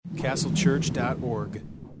castlechurch.org.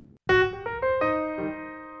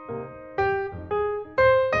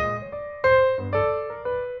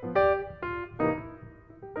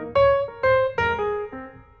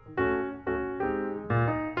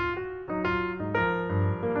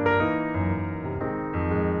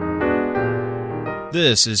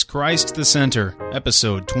 This is Christ the Center,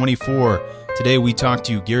 episode 24. Today we talk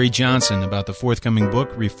to Gary Johnson about the forthcoming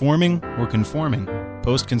book, Reforming or Conforming,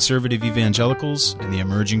 Post-Conservative Evangelicals and the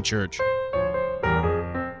Emerging Church.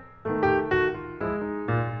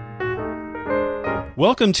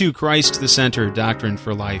 Welcome to Christ the Center, Doctrine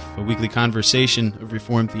for Life, a weekly conversation of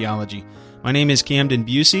Reformed theology. My name is Camden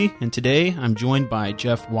Bucey, and today I'm joined by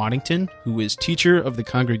Jeff Waddington, who is teacher of the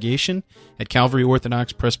congregation at Calvary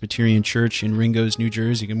Orthodox Presbyterian Church in Ringgoes, New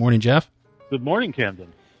Jersey. Good morning, Jeff. Good morning,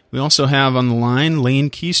 Camden. We also have on the line Lane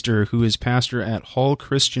Keister, who is pastor at Hull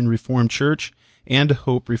Christian Reformed Church and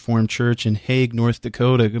Hope Reformed Church in Hague, North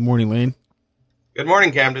Dakota. Good morning, Lane. Good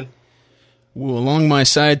morning, Camden. Well, along my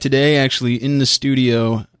side today, actually in the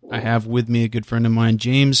studio, I have with me a good friend of mine,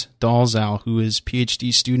 James Dolezal, who is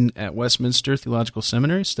PhD student at Westminster Theological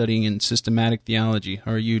Seminary, studying in systematic theology.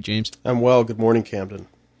 How are you, James? I'm well. Good morning, Camden.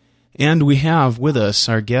 And we have with us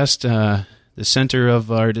our guest, the center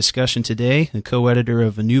of our discussion today, the co-editor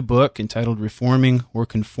of a new book entitled Reforming or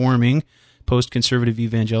Conforming, Post-Conservative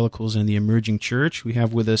Evangelicals and the Emerging Church. We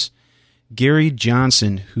have with us Gary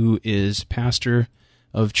Johnson, who is pastor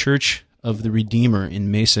of Church of the Redeemer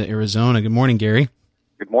in Mesa, Arizona. Good morning, Gary.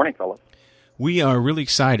 Good morning, fellas. We are really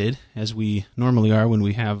excited, as we normally are when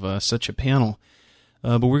we have such a panel,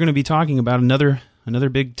 but we're going to be talking about another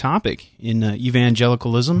big topic in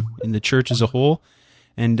evangelicalism, in the church as a whole,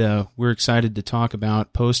 and we're excited to talk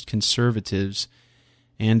about post-conservatives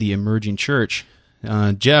and the emerging church.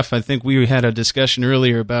 Jeff, I think we had a discussion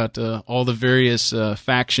earlier about all the various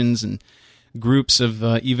factions and groups of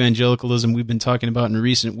evangelicalism we've been talking about in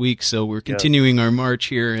recent weeks, so we're continuing our march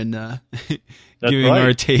here and giving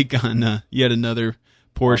our take on yet another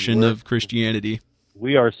portion of Christianity.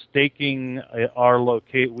 We are staking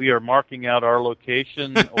we are marking out our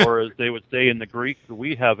location, or as they would say in the Greek,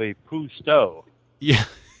 we have a pousto. Yeah.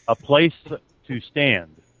 A place to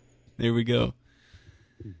stand. There we go.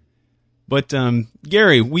 But,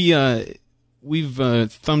 Gary, we've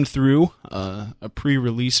thumbed through a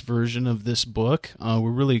pre-release version of this book.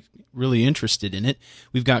 We're really interested in it.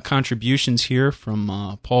 We've got contributions here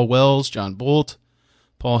from Paul Wells, John Bolt,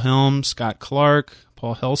 Paul Helm, Scott Clark,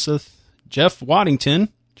 Paul Helseth, Jeff Waddington,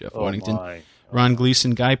 Ron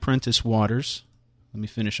Gleason, Guy Prentice Waters. Let me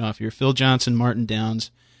finish off here. Phil Johnson, Martin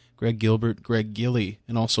Downs, Greg Gilbert, Greg Gilley,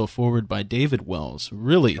 and also a forward by David Wells.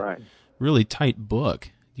 Really tight book.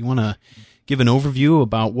 Do you want to give an overview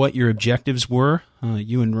about what your objectives were,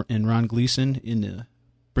 you and Ron Gleason, in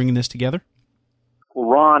bringing this together? Well,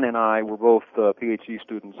 Ron and I were both PhD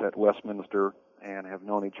students at Westminster and have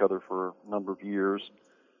known each other for a number of years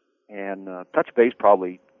and touch base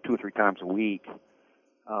probably 2 or 3 times a week.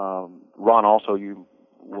 Ron also, you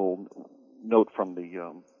will note from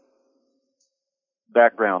the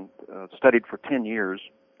background, studied for 10 years,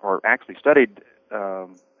 or actually studied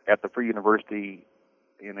at the Free University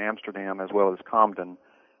in Amsterdam as well as Camden,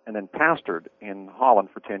 and then pastored in Holland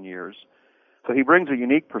for 10 years. So he brings a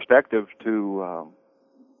unique perspective to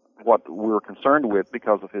what we're concerned with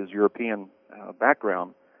because of his European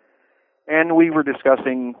background. And we were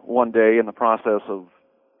discussing one day in the process of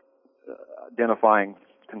identifying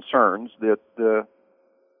concerns that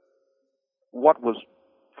what was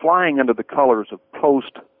flying under the colors of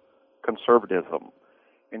post-conservatism,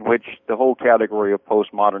 in which the whole category of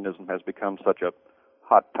postmodernism has become such a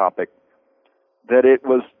hot topic, that it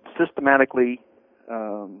was systematically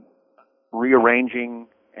rearranging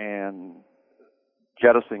and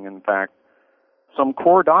jettisoning, in fact, some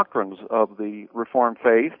core doctrines of the Reformed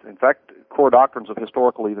faith, in fact, core doctrines of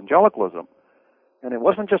historical evangelicalism. And it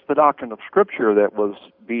wasn't just the doctrine of Scripture that was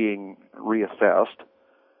being reassessed,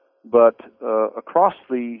 but across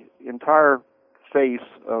the entire face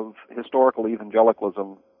of historical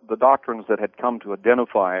evangelicalism, the doctrines that had come to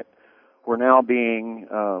identify it were now being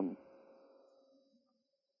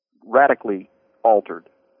radically altered.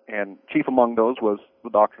 And chief among those was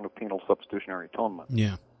the doctrine of penal substitutionary atonement.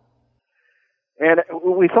 Yeah. And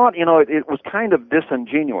we thought, it was kind of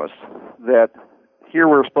disingenuous that here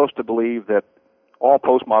we're supposed to believe that all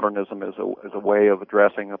postmodernism is a way of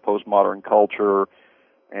addressing a postmodern culture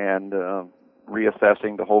and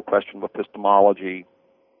reassessing the whole question of epistemology,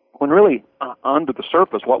 when really, under the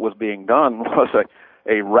surface, what was being done was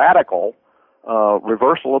a radical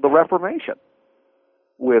reversal of the Reformation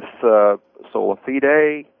with sola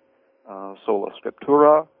fide, sola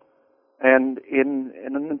scriptura, and in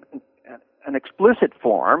an explicit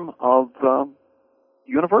form of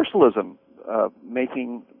universalism,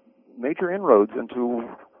 making major inroads into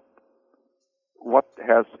what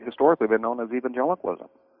has historically been known as evangelicalism.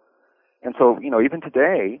 And so, even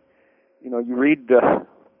today, you read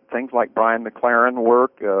things like Brian McLaren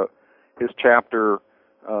work, his chapter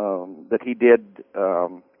that he did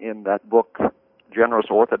in that book, Generous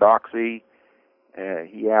Orthodoxy.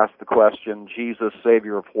 He asked the question, Jesus,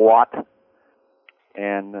 Savior of what?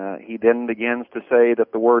 And he then begins to say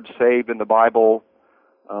that the word saved in the Bible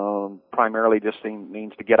primarily just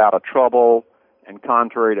means to get out of trouble, and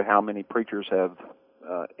contrary to how many preachers have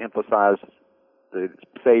emphasized, the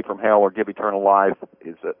save from hell or give eternal life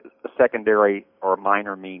is a secondary or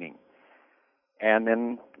minor meaning. And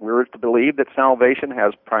then we're to believe that salvation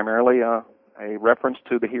has primarily a reference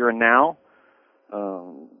to the here and now,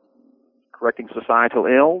 correcting societal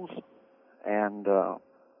ills, and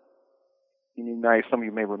some of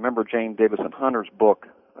you may remember Jane Davison Hunter's book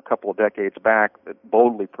a couple of decades back that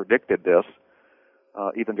boldly predicted this,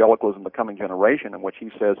 Evangelicalism, the Coming Generation, in which he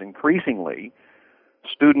says increasingly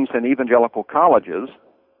students in evangelical colleges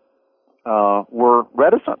were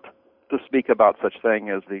reticent to speak about such thing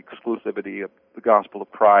as the exclusivity of the gospel of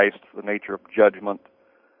Christ, the nature of judgment.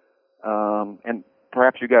 And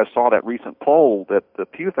perhaps you guys saw that recent poll that the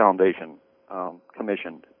Pew Foundation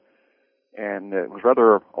commissioned, and it was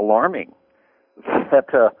rather alarming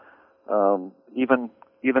that even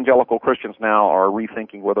evangelical Christians now are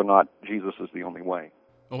rethinking whether or not Jesus is the only way.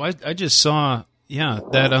 Oh, I just saw,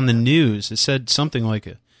 that on the news. It said something like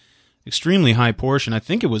a extremely high portion, I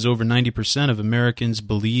think it was over 90% of Americans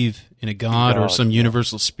believe in a God or some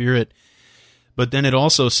universal spirit. But then it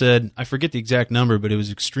also said, I forget the exact number, but it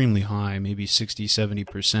was extremely high, maybe 60,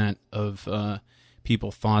 70% of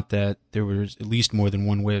people thought that there was at least more than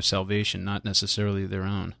one way of salvation, not necessarily their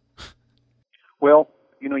own. Well,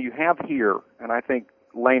 you have here, and I think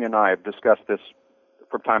Lane and I have discussed this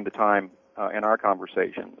from time to time in our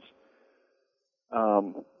conversations,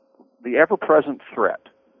 the ever-present threat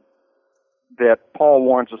that Paul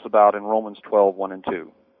warns us about in Romans 12, 1 and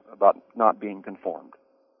 2, about not being conformed.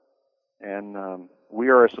 And we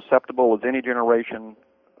are as susceptible as any generation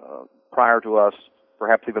prior to us,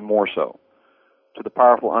 perhaps even more so, to the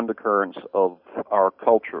powerful undercurrents of our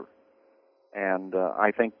culture. And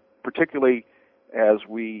I think particularly as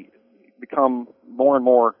we become more and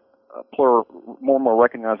more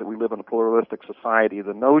recognize that we live in a pluralistic society,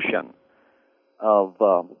 the notion of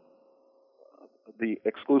the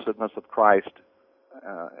exclusiveness of Christ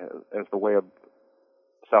as the way of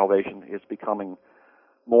salvation is becoming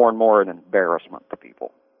more and more an embarrassment to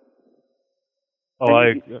people. Go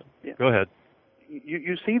ahead.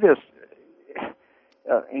 You see this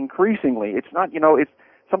increasingly. It's not, it's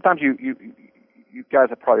sometimes you guys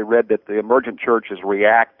have probably read that the emergent church is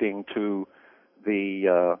reacting to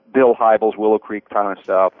the Bill Hybels, Willow Creek kind of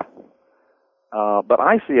stuff. But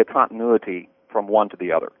I see a continuity from one to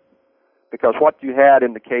the other. Because what you had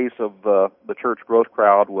in the case of the church growth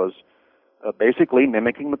crowd was basically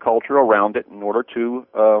mimicking the culture around it in order to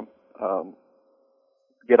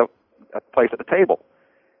get a place at the table.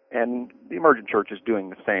 And the emergent church is doing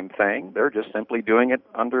the same thing. They're just simply doing it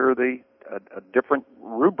under a different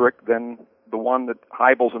rubric than the one that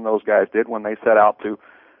Hybels and those guys did when they set out to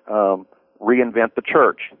reinvent the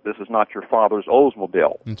church. This is not your father's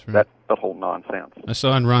Oldsmobile. That's right. That whole nonsense. I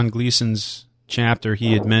saw in Ron Gleason's chapter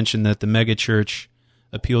he had mentioned that the megachurch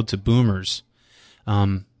appealed to boomers,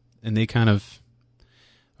 and they kind of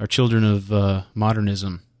are children of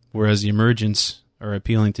modernism, whereas the emergents are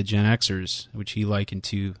appealing to Gen Xers, which he likened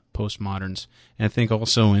to postmoderns. And I think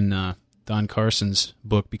also in Don Carson's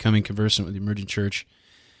book, Becoming Conversant with the Emergent Church,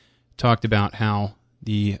 talked about how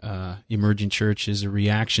the emergent church is a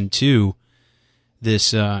reaction to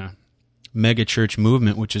this megachurch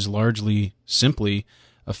movement, which is largely simply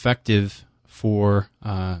effective for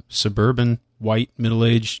suburban, white,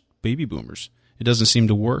 middle-aged baby boomers. It doesn't seem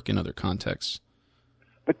to work in other contexts.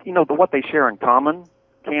 But, what they share in common,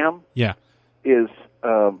 Cam, is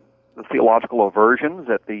the theological aversions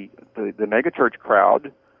that the megachurch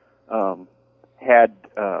crowd had.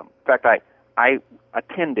 In fact, I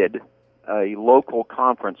attended a local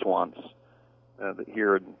conference once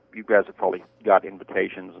here. You guys have probably got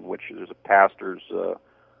invitations in which there's a pastor's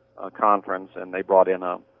conference, and they brought in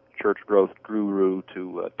a church growth guru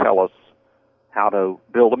to tell us how to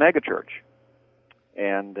build a megachurch.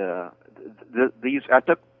 And these, I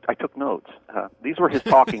took notes. These were his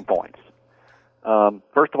talking points.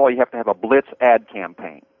 First of all, you have to have a blitz ad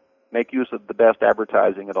campaign. Make use of the best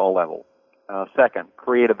advertising at all levels. Second,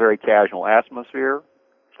 create a very casual atmosphere.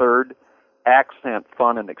 Third, accent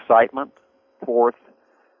fun and excitement. Fourth,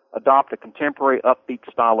 adopt a contemporary, upbeat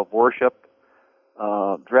style of worship.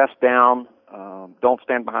 Dress down. Don't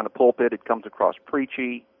stand behind a pulpit. It comes across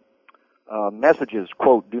preachy. Messages,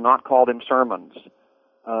 quote, do not call them sermons.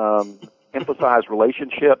 Emphasize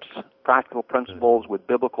relationships, practical principles with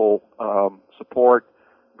biblical support.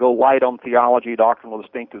 Go light on theology. Doctrinal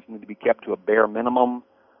distinctives need to be kept to a bare minimum.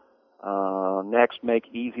 Next, make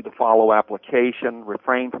easy to follow application.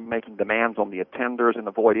 Refrain from making demands on the attenders and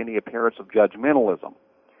avoid any appearance of judgmentalism.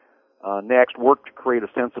 Next, work to create a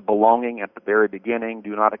sense of belonging at the very beginning.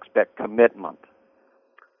 Do not expect commitment.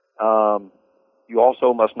 You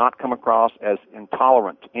also must not come across as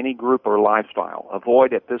intolerant to any group or lifestyle.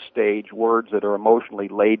 Avoid at this stage words that are emotionally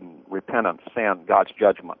laden: repentance, sin, God's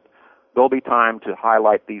judgment. There'll be time to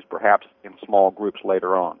highlight these perhaps in small groups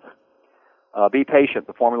later on. Be patient.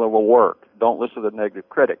 The formula will work. Don't listen to the negative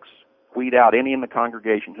critics. Weed out any in the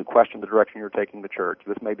congregation who question the direction you're taking the church.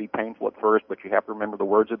 This may be painful at first, but you have to remember the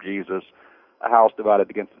words of Jesus: a house divided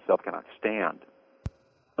against itself cannot stand.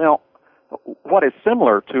 Well, what is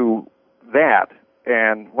similar to that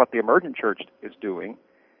and what the emergent church is doing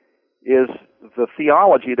is the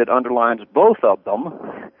theology that underlines both of them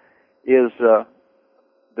is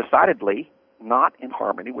decidedly not in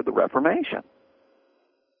harmony with the Reformation.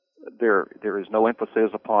 There is no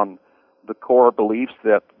emphasis upon the core beliefs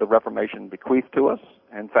that the Reformation bequeathed to us.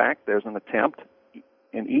 In fact, there's an attempt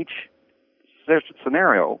in each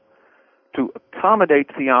scenario to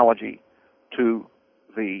accommodate theology to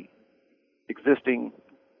the existing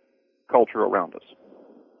culture around us.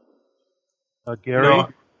 Gary,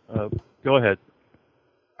 go ahead.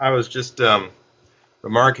 I was just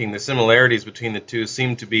remarking the similarities between the two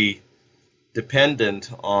seem to be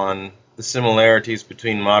dependent on the similarities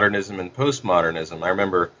between modernism and postmodernism. I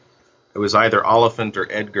remember it was either Oliphant or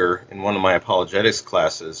Edgar in one of my apologetics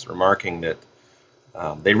classes remarking that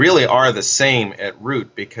they really are the same at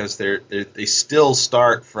root because they still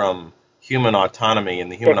start from human autonomy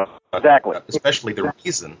and the human exactly, especially the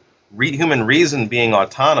human reason being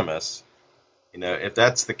autonomous. You know, if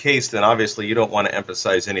that's the case, then obviously you don't want to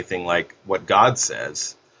emphasize anything like what God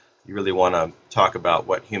says. You really want to talk about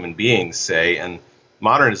what human beings say. And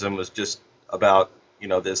modernism was just about,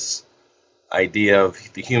 this idea of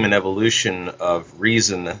the human evolution of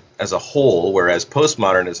reason as a whole, whereas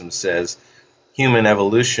postmodernism says human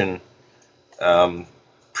evolution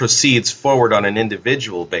proceeds forward on an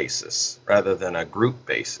individual basis rather than a group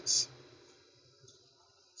basis.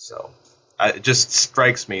 So it just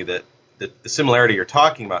strikes me that the similarity you're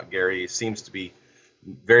talking about, Gary, seems to be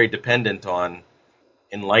very dependent on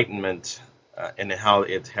Enlightenment and how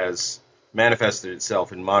it has manifested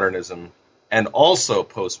itself in modernism and also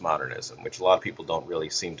postmodernism, which a lot of people don't really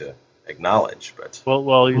seem to acknowledge. But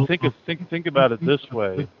well, you think about it this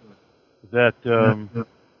way: that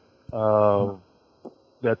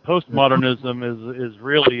that postmodernism is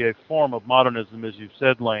really a form of modernism, as you've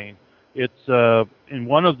said, Lane. It's in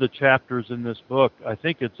one of the chapters in this book. I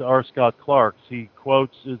think it's R. Scott Clark's. He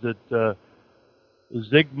quotes, is it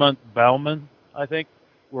Zygmunt Bauman, I think,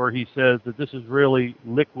 where he says that this is really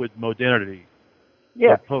liquid modernity.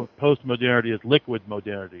 Yeah. Postmodernity is liquid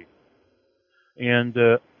modernity. And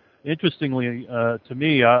interestingly, to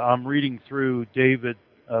me, I'm reading through David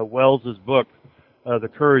Wells's book, The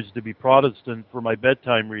Courage to be Protestant, for my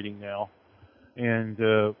bedtime reading now.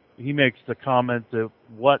 And he makes the comment that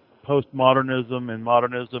what postmodernism and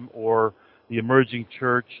modernism, or the emerging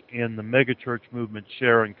church and the megachurch movement,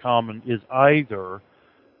 share in common is either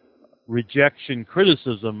rejection,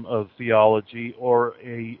 criticism of theology, or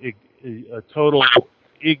a total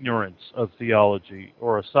ignorance of theology,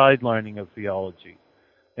 or a sidelining of theology.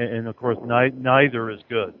 And of course, neither is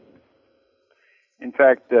good. In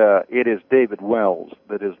fact, it is David Wells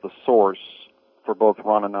that is the source for both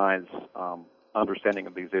Ron and I's understanding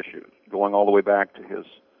of these issues, going all the way back to his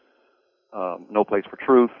No Place for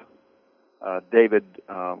Truth.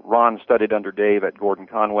 Ron studied under Dave at Gordon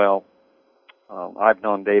Conwell. I've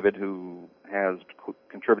known David, who has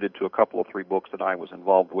contributed to a couple of 3 books that I was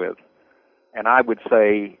involved with. And I would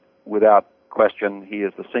say, without question, he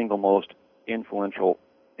is the single most influential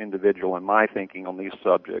individual in my thinking on these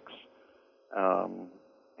subjects,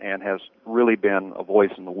 and has really been a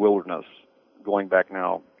voice in the wilderness going back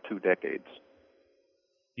now 2 decades.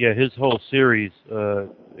 Yeah, his whole series,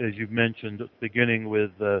 as you've mentioned, beginning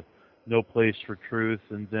with No Place for Truth,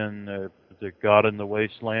 and then the God in the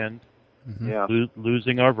Wasteland, yeah.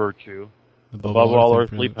 Losing Our Virtue, Above All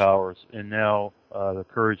Earthly Powers, and now The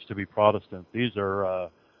Courage to be Protestant. These are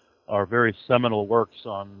very seminal works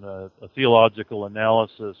on a theological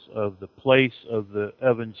analysis of the place of the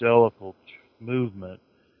evangelical movement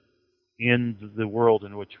in the world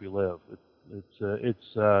in which we live.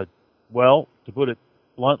 Well, to put it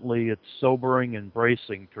bluntly, it's sobering and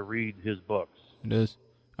bracing to read his books. It is.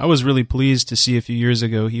 I was really pleased to see a few years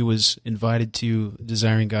ago he was invited to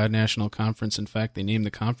Desiring God National Conference. In fact, they named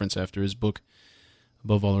the conference after his book,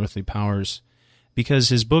 Above All Earthly Powers, because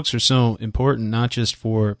his books are so important, not just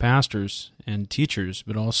for pastors and teachers,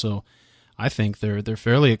 but also, I think, they're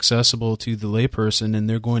fairly accessible to the layperson, and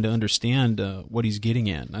they're going to understand what he's getting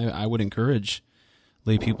at. I would encourage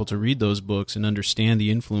lay people to read those books and understand the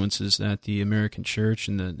influences that the American church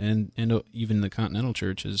and even the Continental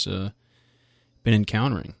Church has been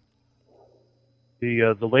encountering.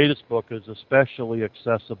 The latest book is especially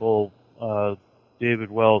accessible. David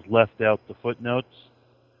Wells left out the footnotes.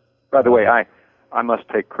 By the way, I must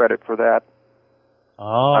take credit for that.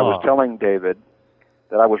 I was telling David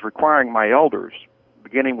that I was requiring my elders,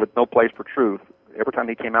 beginning with No Place for Truth, every time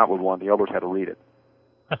he came out with one, the elders had to read it.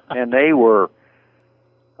 And they were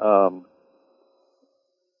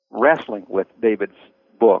wrestling with David's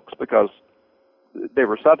books because they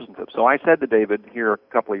were substantive. So I said to David here a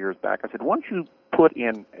couple of years back, I said, why don't you put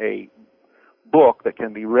in a book that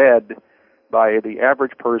can be read by the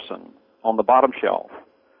average person on the bottom shelf,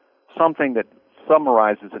 something that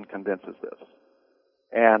summarizes and condenses this.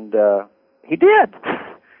 And he did.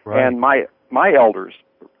 Right. And my elders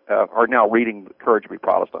are now reading Courage to be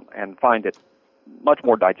Protestant and find it much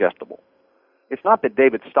more digestible. It's not that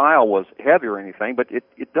David's style was heavy or anything, but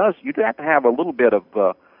it does. You have to have a little bit of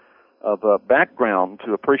background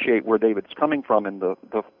to appreciate where David's coming from in the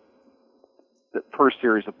first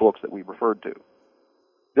series of books that we referred to.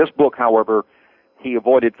 This book, however, he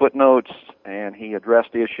avoided footnotes and he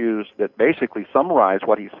addressed issues that basically summarize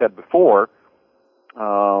what he said before,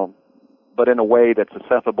 but in a way that's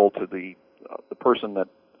accessible to the person that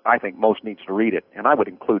I think most needs to read it, and I would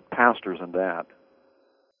include pastors in that.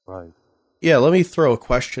 Right. Yeah, let me throw a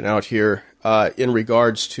question out here in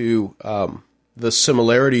regards to the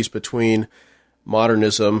similarities between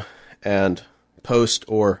modernism and post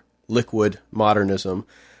or liquid modernism,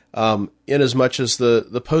 in as much as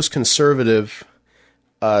the post-conservative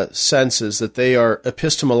sense is that they are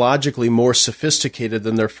epistemologically more sophisticated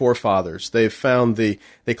than their forefathers. They claim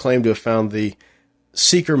to have found the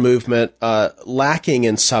seeker movement lacking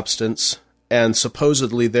in substance, and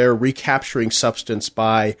supposedly they're recapturing substance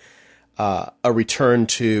by a return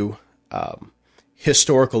to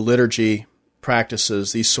historical liturgy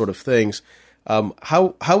practices, these sort of things.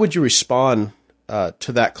 How would you respond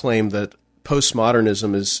to that claim that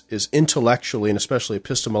postmodernism is intellectually and especially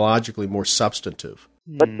epistemologically more substantive?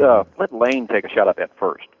 Let Lane take a shot at that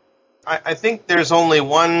first. I think there's only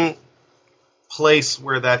one place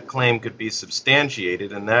where that claim could be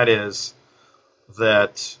substantiated, and that is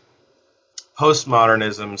that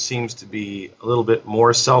postmodernism seems to be a little bit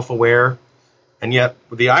more self-aware, and yet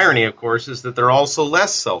the irony, of course, is that they're also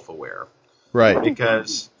less self-aware. Right.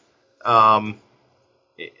 Because,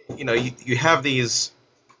 you have these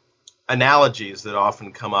analogies that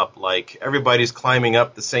often come up, like everybody's climbing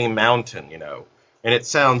up the same mountain, and it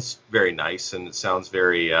sounds very nice and it sounds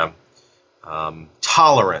very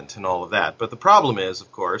tolerant and all of that. But the problem is,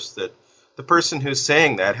 of course, that the person who's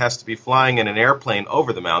saying that has to be flying in an airplane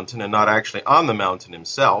over the mountain and not actually on the mountain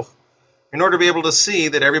himself in order to be able to see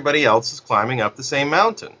that everybody else is climbing up the same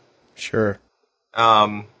mountain. Sure.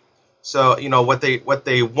 So, what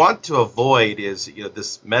they want to avoid is,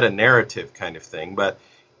 this meta-narrative kind of thing, but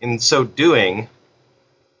in so doing,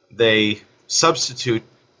 they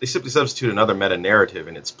simply substitute another meta-narrative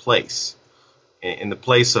in its place. In the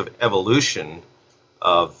place of evolution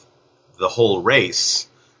of the whole race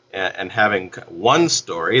and having one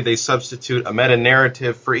story, they substitute a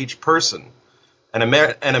meta-narrative for each person. And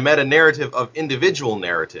a meta-narrative of individual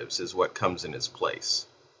narratives is what comes in its place.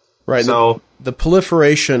 Right. So the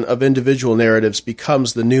proliferation of individual narratives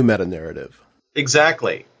becomes the new meta-narrative.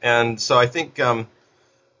 Exactly. And so I think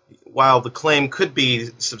while the claim could be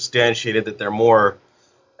substantiated that they're more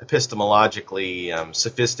epistemologically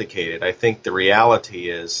sophisticated, I think the reality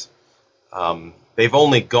is they've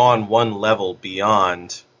only gone one level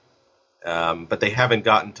beyond, but they haven't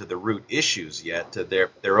gotten to the root issues yet.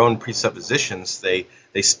 Their own presuppositions they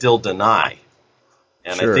still deny.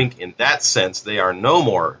 And Sure. I think in that sense they are no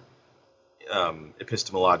more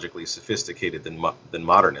epistemologically sophisticated than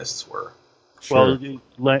modernists were. Sure.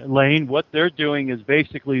 Well, Lane, what they're doing is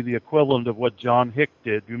basically the equivalent of what John Hick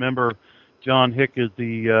did. Remember, John Hick is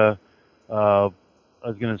he's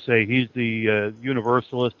the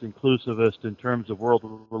universalist, inclusivist in terms of world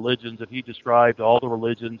religions, and he described all the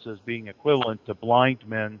religions as being equivalent to blind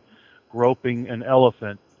men groping an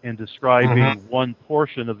elephant and describing one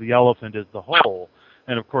portion of the elephant as the whole.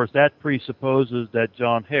 And of course, that presupposes that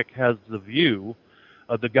John Hick has the view,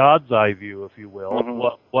 the God's eye view, if you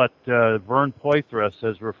will, what Vern Poythress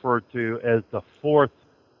has referred to as the fourth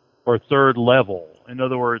or third level. In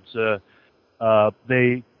other words,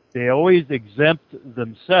 they always exempt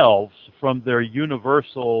themselves from their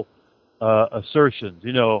universal assertions.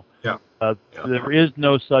 There is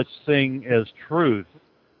no such thing as truth,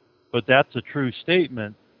 but that's a true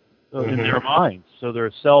statement in their minds. So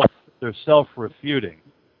they're self-refuting.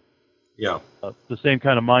 Yeah. The same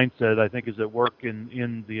kind of mindset, I think, is at work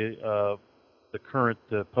in the current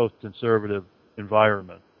post-conservative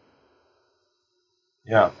environment.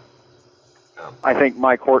 Yeah. I think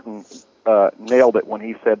Mike Horton nailed it when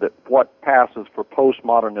he said that what passes for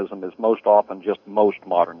postmodernism is most often just most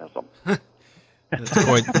modernism.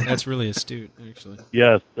 That's really astute, actually.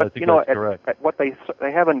 Yes, I think that's correct. What they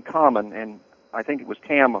have in common, and I think it was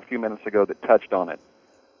Tam a few minutes ago that touched on it,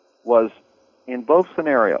 was in both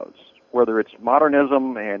scenarios, whether it's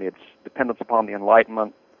modernism and its dependence upon the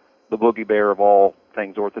Enlightenment, the boogie bear of all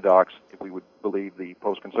things orthodox, if we would believe the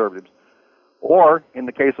post-conservatives, or in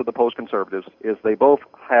the case of the post-conservatives, is they both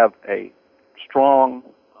have a strong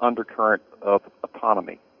undercurrent of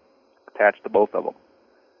autonomy attached to both of them.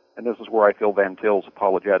 And this is where I feel Van Til's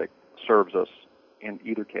apologetic serves us in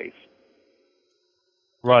either case.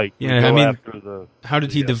 Right. Yeah, I mean, how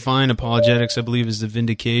did he define apologetics? I believe is the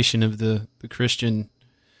vindication of the Christian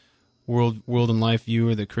world and life view,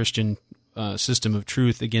 or the Christian system of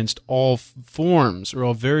truth against all forms or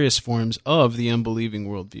all various forms of the unbelieving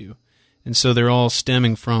worldview. And so they're all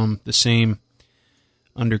stemming from the same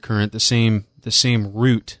undercurrent, the same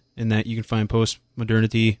root, in that you can find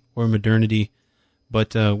post-modernity or modernity,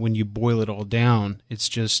 but when you boil it all down, it's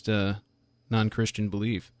just non-Christian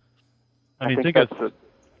belief. I think that's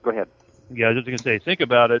go ahead. Yeah, I was just going to say, think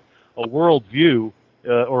about it. A worldview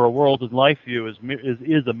or a world and life view is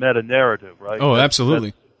a meta-narrative, right? Oh,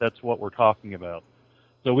 absolutely. That's what we're talking about.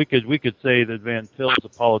 So we could say that Van Til's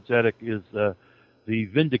apologetic is the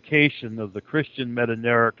vindication of the Christian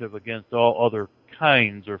meta-narrative against all other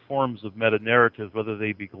kinds or forms of meta-narratives, whether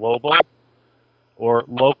they be global or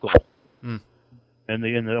local. Mm.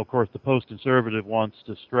 And of course, the post-conservative wants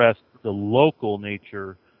to stress the local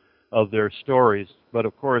nature of their stories. But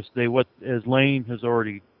of course, as Lane has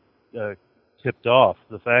already tipped off,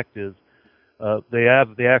 the fact is they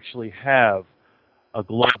actually have a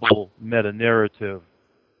global meta-narrative,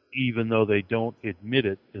 even though they don't admit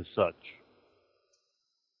it as such.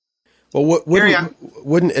 Well,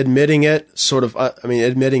 wouldn't admitting it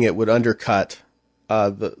admitting it would undercut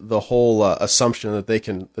the whole assumption that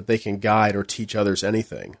they can guide or teach others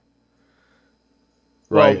anything,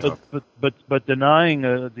 right? Well, but denying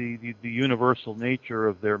the universal nature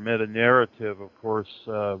of their meta narrative, of course,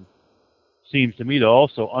 seems to me to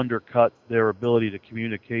also undercut their ability to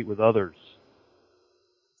communicate with others.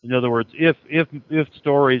 In other words, if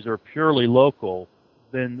stories are purely local,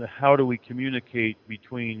 then how do we communicate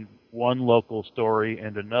between one local story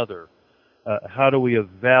and another? How do we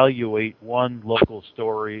evaluate one local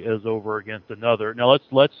story as over against another? Now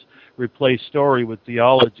let's replace story with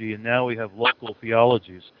theology, and now we have local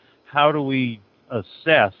theologies. How do we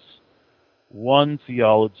assess one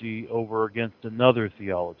theology over against another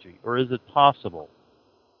theology, or is it possible?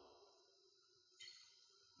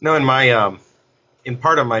 No, in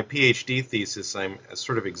part of my PhD thesis, I'm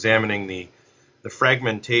sort of examining the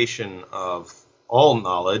fragmentation of all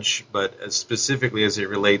knowledge, but specifically as it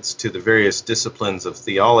relates to the various disciplines of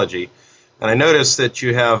theology. And I noticed that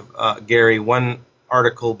you have, Gary, one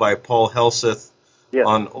article by Paul Helseth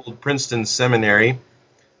on Old Princeton Seminary,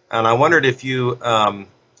 and I wondered if you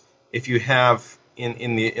have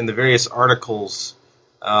in the various articles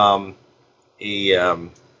an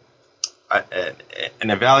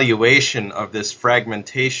evaluation of this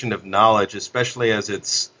fragmentation of knowledge, especially as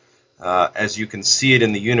it's as you can see it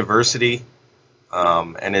in the university.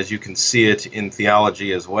 And as you can see it in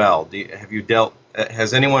theology as well.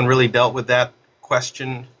 Has anyone really dealt with that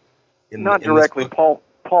question? Not directly. Paul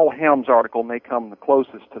Helm's article may come the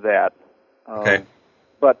closest to that. Okay.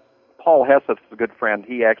 But Paul Helseth's a good friend.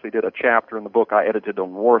 He actually did a chapter in the book I edited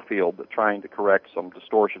on Warfield trying to correct some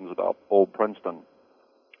distortions about Old Princeton.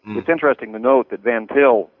 It's interesting to note that Van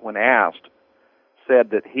Til, when asked, said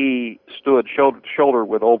that he stood shoulder to shoulder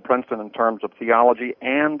with Old Princeton in terms of theology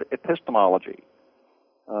and epistemology.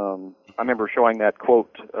 I remember showing that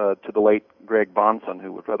quote to the late Greg Bonson,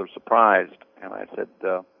 who was rather surprised, and I said,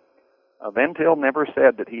 Van Til never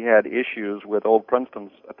said that he had issues with Old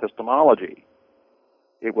Princeton's epistemology.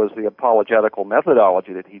 It was the apologetical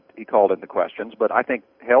methodology that he called into questions, but I think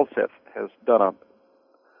Helseth has done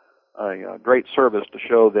a great service to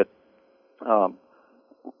show that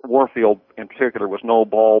Warfield, in particular, was no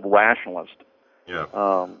bald rationalist. Yeah,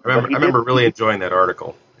 I remember really enjoying that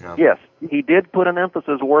article. Yeah. Yes, he did put an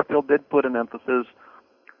emphasis, Warfield did put an emphasis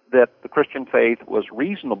that the Christian faith was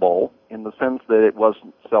reasonable in the sense that it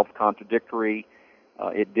wasn't self-contradictory.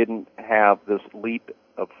 It didn't have this leap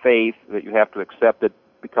of faith that you have to accept it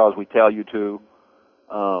because we tell you to.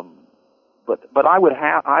 But I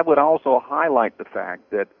would also highlight the fact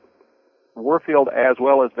that Warfield, as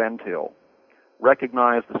well as Van Til,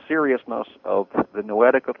 recognized the seriousness of the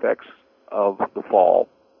noetic effects of the fall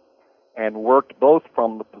and worked both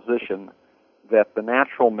from the position that the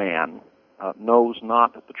natural man knows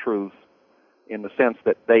not the truth in the sense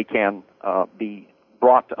that they can be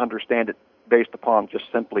brought to understand it based upon just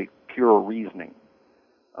simply pure reasoning.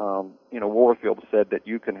 Warfield said that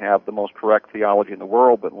you can have the most correct theology in the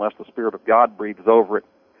world, but unless the Spirit of God breathes over it,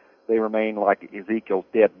 they remain like Ezekiel's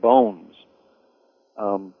dead bones.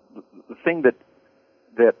 The thing that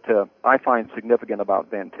I find significant about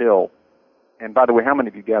Van Til, and by the way, how many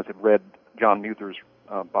of you guys have read John Muther's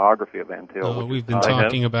biography of Van Til? Oh, we've been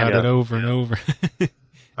talking about it over and over.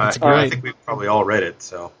 It's great. I think we've probably all read it.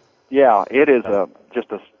 So yeah, it is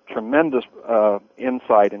just a tremendous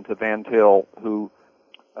insight into Van Til, who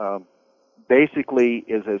basically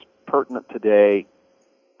is as pertinent today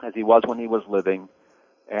as he was when he was living,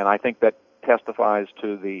 and I think that testifies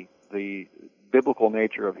to the biblical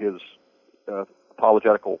nature of his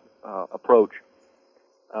apologetical approach.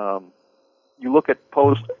 You look at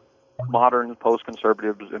postmodern,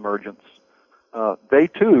 post-conservative emergence, they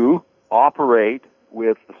too operate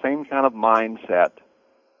with the same kind of mindset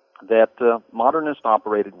that modernists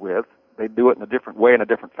operated with. They do it in a different way, in a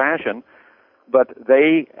different fashion, but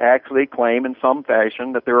they actually claim in some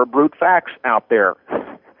fashion that there are brute facts out there,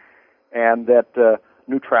 and that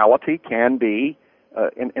neutrality can be,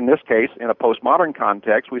 in this case, in a postmodern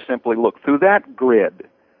context, we simply look through that grid.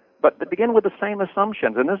 But they begin with the same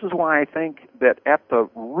assumptions, and this is why I think that at the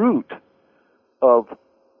root of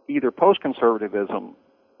either post-conservatism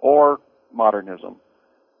or modernism,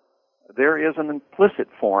 there is an implicit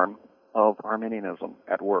form of Arminianism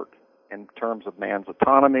at work in terms of man's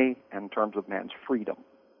autonomy and in terms of man's freedom.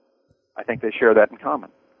 I think they share that in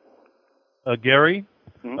common. Gary,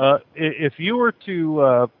 if you were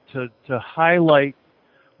to highlight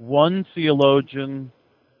one theologian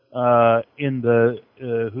in the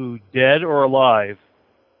who, dead or alive,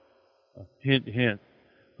 hint,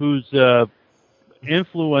 who's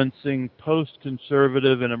influencing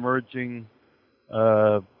post-conservative and emerging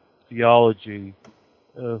theology,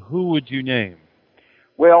 who would you name?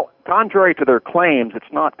 Well, contrary to their claims,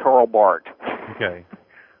 it's not Karl Barth. Okay.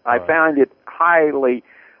 I found it highly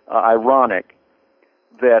ironic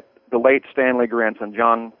that the late Stanley Grenz and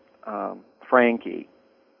John Franke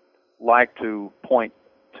like to point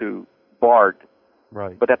to Barth,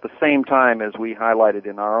 right? But at the same time, as we highlighted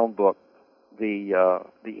in our own book, the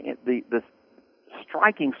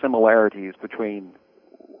striking similarities between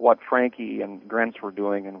what Franke and Grenz were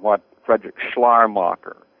doing and what Friedrich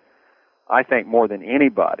Schleiermacher. I think more than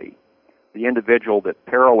anybody, the individual that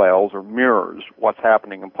parallels or mirrors what's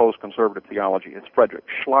happening in post-conservative theology is Friedrich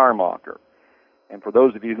Schleiermacher. And for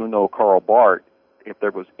those of you who know Karl Barth, if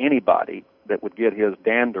there was anybody that would get his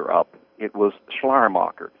dander up, it was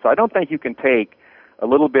Schleiermacher. So I don't think you can take a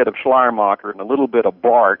little bit of Schleiermacher and a little bit of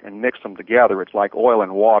Barth and mix them together. It's like oil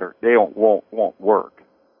and water. They won't work.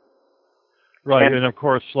 Right, and of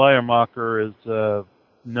course Schleiermacher is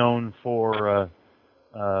known for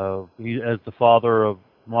as the father of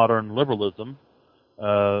modern liberalism,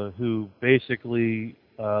 who basically,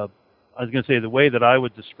 I was going to say, the way that I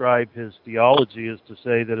would describe his theology is to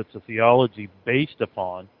say that it's a theology based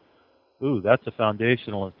upon, that's a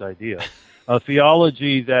foundationalist idea, a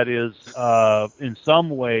theology that is in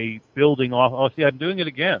some way building off, I'm doing it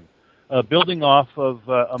again, building off of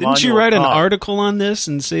Didn't you write an article on this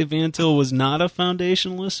and say Van Til was not a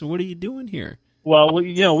foundationalist? And what are you doing here? Well,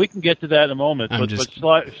 we can get to that in a moment,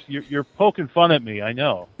 but you're poking fun at me, I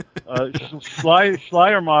know.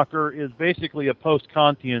 Schleiermacher is basically a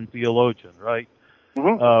post-Kantian theologian, right?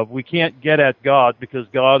 Mm-hmm. We can't get at God because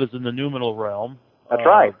God is in the noumenal realm. That's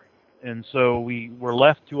right. And so we're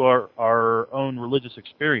left to our own religious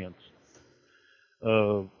experience,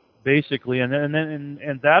 basically.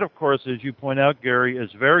 And that, of course, as you point out, Gary,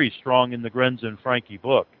 is very strong in the Grenz and Franke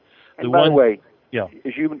book. And by the way, yeah,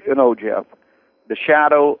 as you know, Jeff, the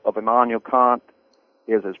shadow of Immanuel Kant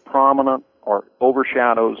is as prominent or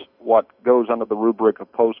overshadows what goes under the rubric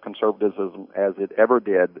of post-conservatism as it ever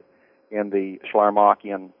did in the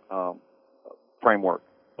Schleiermachian framework.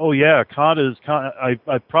 Oh yeah, Kant is.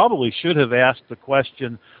 I probably should have asked the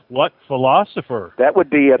question: what philosopher? That would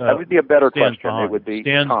be a better question. Behind, it would be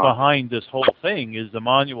stands Kant. behind this whole thing is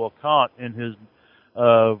Immanuel Kant in his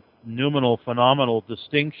noumenal phenomenal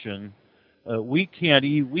distinction. We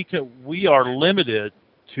are limited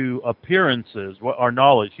to appearances. Our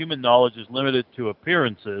knowledge, human knowledge, is limited to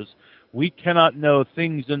appearances. We cannot know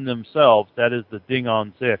things in themselves. That is the Ding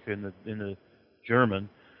an sich in the German,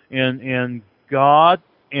 and God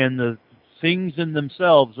and the things in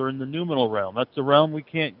themselves are in the noumenal realm. That's the realm we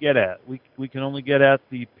can't get at. We can only get at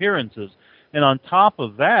the appearances. And on top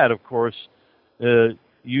of that, of course,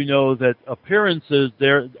 you know that appearances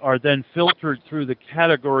there are then filtered through the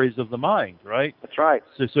categories of the mind, right? That's right.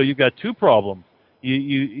 So you've got two problems.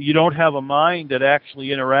 You don't have a mind that actually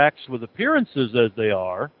interacts with appearances as they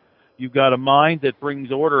are. You've got a mind that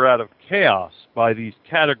brings order out of chaos by these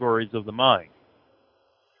categories of the mind.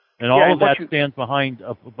 And all of that stands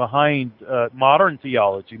behind modern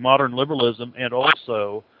theology, modern liberalism, and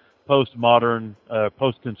also postmodern,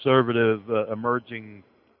 post-conservative, emerging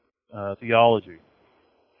theology.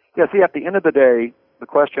 Yeah, see, at the end of the day, the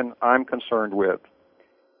question I'm concerned with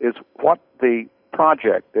is what the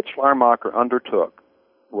project that Schleiermacher undertook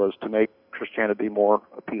was to make Christianity more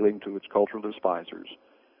appealing to its cultural despisers,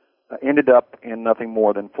 ended up in nothing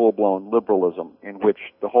more than full-blown liberalism, in which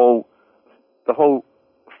the whole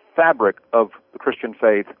fabric of the Christian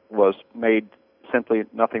faith was made simply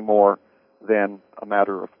nothing more than a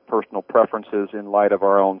matter of personal preferences in light of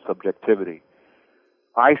our own subjectivity.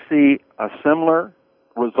 I see a similar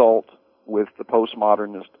result with the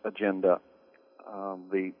postmodernist agenda,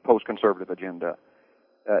 the post-conservative agenda.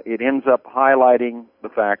 It ends up highlighting the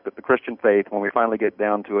fact that the Christian faith, when we finally get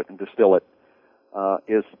down to it and distill it,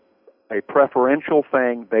 is a preferential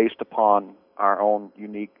thing based upon our own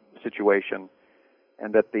unique situation,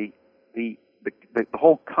 and that the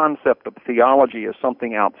whole concept of theology as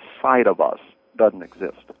something outside of us doesn't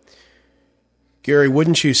exist. Gary,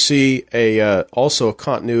 wouldn't you see also a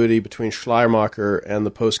continuity between Schleiermacher and the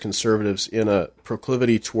post-conservatives in a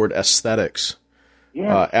proclivity toward aesthetics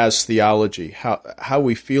as theology? How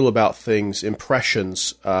we feel about things,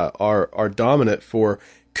 impressions, are dominant for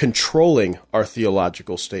controlling our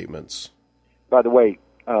theological statements. By the way,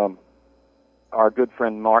 our good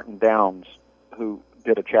friend Martin Downs, who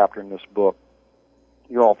did a chapter in this book,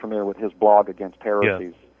 you're all familiar with his blog Against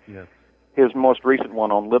Heresies. Yes. His most recent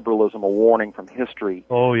one on liberalism, A Warning from History.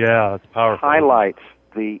 Oh, yeah, it's powerful. Highlights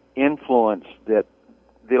the influence that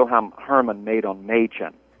Wilhelm Herman made on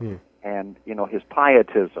Machen and, his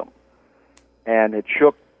pietism. And it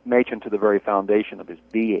shook Machen to the very foundation of his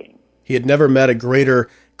being. He had never met a greater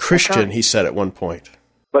Christian, he said at one point.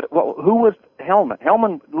 But who was Herman?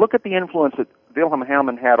 Look at the influence that Wilhelm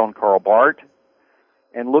Herman had on Karl Barth,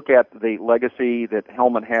 and look at the legacy that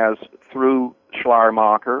Herman has through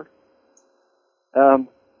Schleiermacher.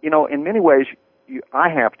 In many ways, I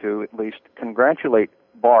have to at least congratulate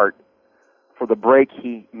Barth for the break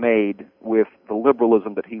he made with the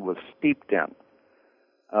liberalism that he was steeped in.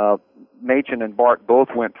 Machen and Barth both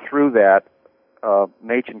went through that.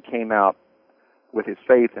 Machen came out with his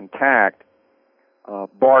faith intact.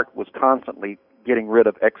 Barth was constantly getting rid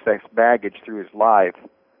of excess baggage through his life.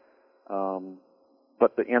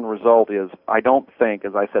 But the end result is, I don't think,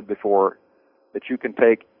 as I said before, that you can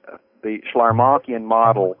take the Schleiermachian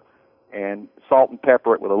model and salt and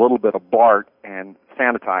pepper it with a little bit of Barth and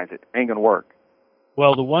sanitize it. Ain't going to work.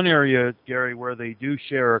 Well, the one area, Gary, where they do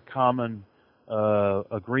share a common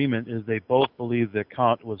agreement is they both believe that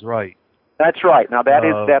Kant was right. That's right. Now, that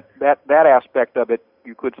is that aspect of it,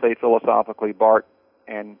 you could say philosophically, Barth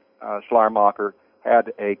and Schleiermacher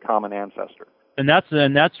had a common ancestor. And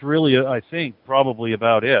that's really, I think, probably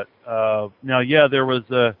about it. Now, yeah, there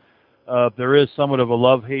is somewhat of a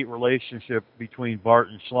love-hate relationship between Barth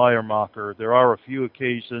and Schleiermacher. There are a few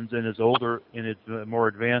occasions in his more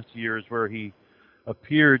advanced years where he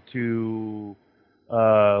appeared to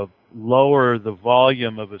lower the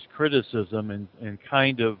volume of his criticism and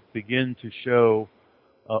kind of begin to show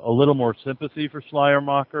a little more sympathy for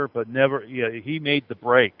Schleiermacher, but never. Yeah, he made the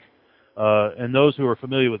break. And those who are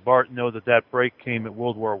familiar with Barth know that break came at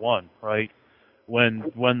World War I, right?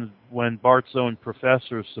 When Barth's own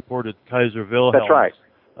professors supported Kaiser Wilhelm's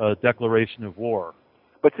declaration of war.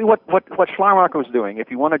 But see what Schleiermacher was doing,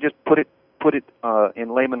 if you want to just put it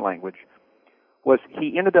in layman language, was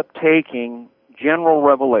he ended up taking general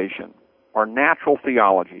revelation or natural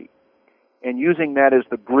theology and using that as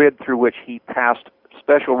the grid through which he passed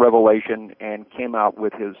special revelation and came out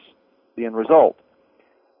with the end result.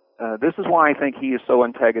 This is why I think he is so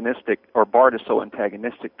antagonistic, or Barth is so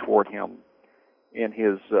antagonistic toward him in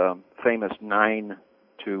his famous 9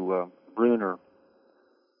 to Bruner.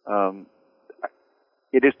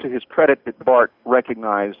 It is to his credit that Barth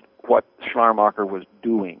recognized what Schleiermacher was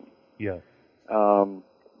doing. Yeah.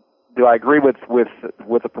 Do I agree with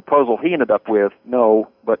the proposal he ended up with? No,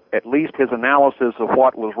 but at least his analysis of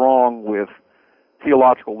what was wrong with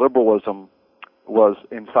theological liberalism was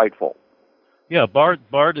insightful. Yeah,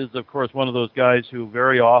 Barth is, of course, one of those guys who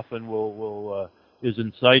very often is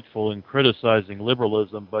insightful in criticizing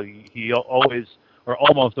liberalism, but he always, or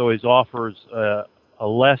almost always, offers a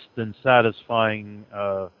less than satisfying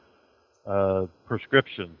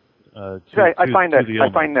prescription. I find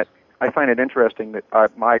it interesting that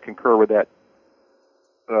I concur with that.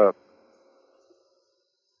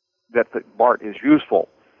 That Barth is useful.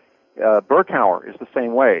 Berkouwer is the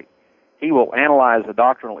same way. He will analyze a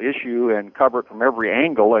doctrinal issue and cover it from every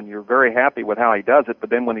angle, and you're very happy with how he does it.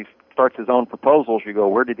 But then when he starts his own proposals, you go,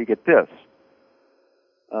 "Where did he get this?"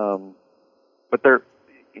 But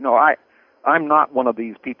I'm not one of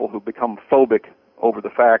these people who become phobic over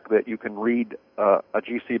the fact that you can read a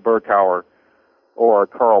G.C. Berkouwer or a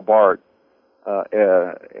Karl Barth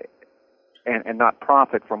and not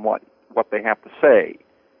profit from what they have to say.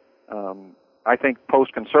 I think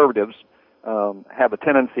post-conservatives have a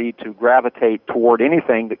tendency to gravitate toward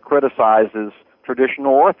anything that criticizes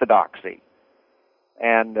traditional orthodoxy.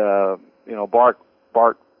 And, Barth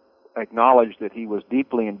acknowledged that he was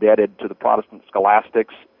deeply indebted to the Protestant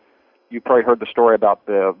scholastics. You probably heard the story about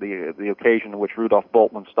the occasion in which Rudolf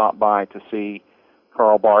Bultmann stopped by to see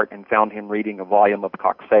Karl Barth and found him reading a volume of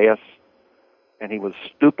Coxaeus, and he was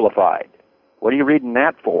stupefied. "What are you reading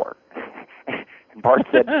that for?" And Barth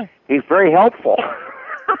said, "He's very helpful."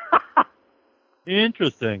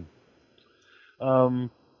 Interesting. What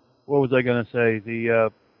was I going to say?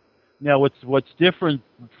 Now what's different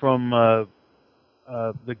from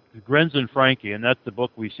the Grenz and Franke, and that's the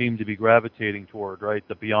book we seem to be gravitating toward, right?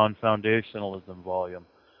 The Beyond Foundationalism volume.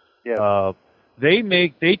 Yeah.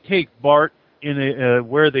 They take Barth in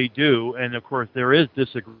where they do, and of course there is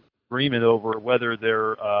disagreement over whether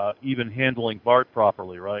they're even handling Barth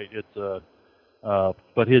properly, right?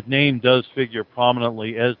 But his name does figure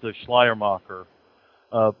prominently, as does Schleiermacher.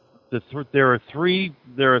 There are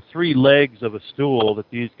three legs of a stool that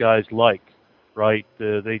these guys like, right?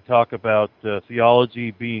 They talk about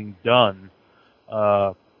theology being done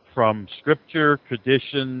from Scripture,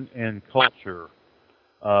 tradition, and culture,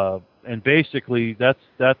 and basically that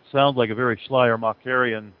sounds like a very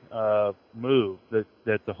Schleiermacherian move.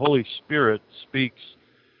 That the Holy Spirit speaks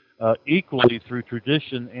equally through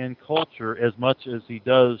tradition and culture as much as he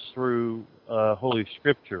does through Holy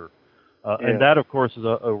Scripture. And that, of course, is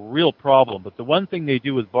a real problem. But the one thing they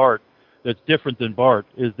do with Barth that's different than Barth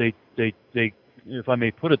is they, if I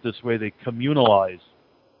may put it this way, they communalize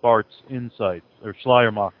Barth's insights, or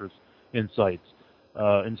Schleiermacher's insights.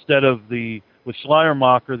 Instead of with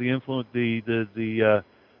Schleiermacher, the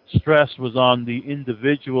stress was on the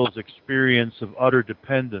individual's experience of utter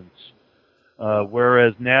dependence,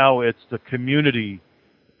 whereas now it's the community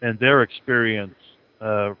and their experience.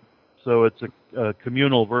 So it's a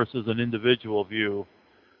communal versus an individual view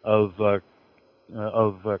of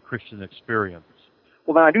Christian experience.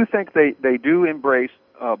 Well, then I do think they do embrace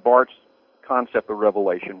Barth's concept of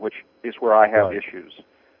revelation, which is where I have issues.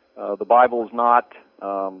 The Bible is not,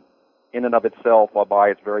 in and of itself, or by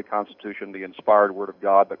its very constitution, the inspired Word of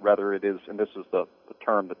God, but rather it is, and this is the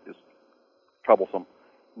term that is troublesome,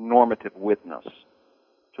 normative witness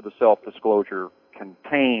to the self-disclosure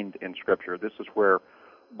contained in Scripture. This is where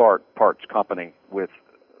Barth parts company with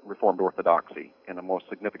Reformed Orthodoxy in a most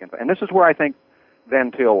significant way. And this is where I think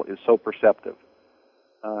Van Til is so perceptive.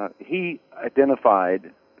 He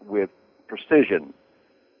identified with precision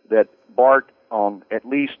that Barth, on at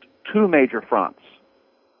least two major fronts,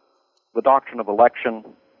 the doctrine of election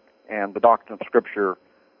and the doctrine of Scripture,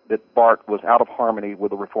 that Barth was out of harmony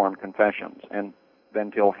with the Reformed confessions. And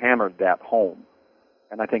Van Til hammered that home.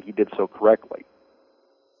 And I think he did so correctly.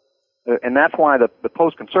 And that's why the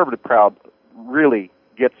post-conservative crowd really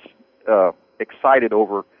gets excited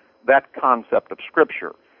over that concept of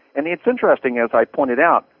Scripture. And it's interesting, as I pointed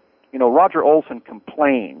out, Roger Olson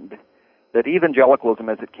complained that evangelicalism,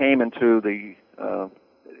 as it came through the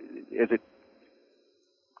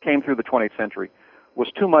 20th century,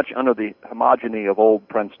 was too much under the homogeny of old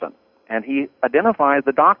Princeton. And he identified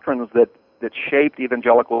the doctrines that shaped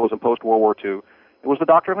evangelicalism post-World War II. It was the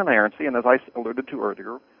doctrine of inerrancy, and as I alluded to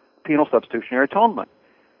earlier, penal substitutionary atonement.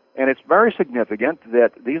 And it's very significant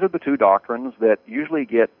that these are the two doctrines that usually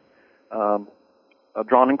get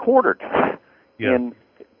drawn and quartered in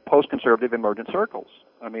post-conservative emergent circles.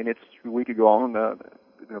 I mean, we could go on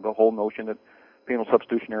the whole notion that penal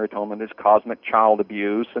substitutionary atonement is cosmic child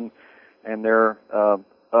abuse, and there are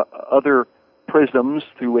other prisms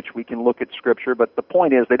through which we can look at Scripture, but the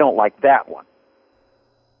point is they don't like that one.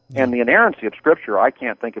 And the inerrancy of Scripture, I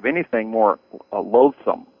can't think of anything more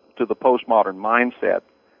loathsome to the postmodern mindset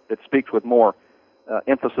that speaks with more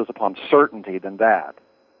emphasis upon certainty than that.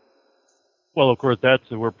 Well, of course,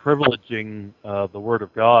 we're privileging the Word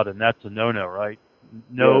of God, and that's a no-no, right?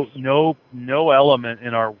 No element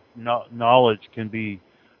in our knowledge can be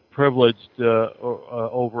privileged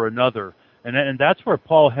over another. And that's where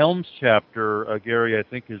Paul Helm's chapter, Gary, I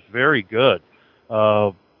think is very good.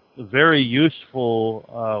 Very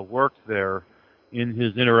useful work there in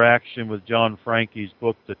his interaction with John Frankie's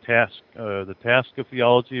book, The Task of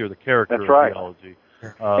Theology, or The Character That's of right. Theology.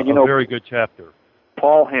 And a very good chapter.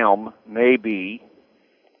 Paul Helm may be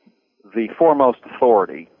the foremost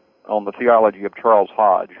authority on the theology of Charles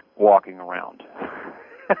Hodge walking around.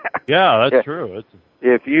 Yeah, that's true.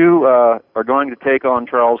 If you are going to take on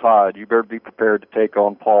Charles Hodge, you better be prepared to take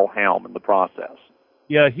on Paul Helm in the process.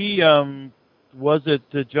 Yeah, he was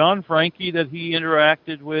it John Frankie that he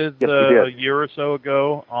interacted with Yes, a year or so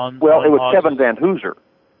ago on? Well, on it was Hodge's. Kevin Van Hooser.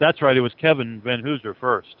 That's right. It was Kevin Van Hooser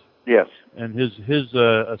first, Yes. and his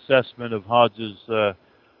assessment of Hodge's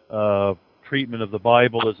treatment of the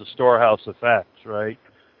Bible as a storehouse of facts. Right.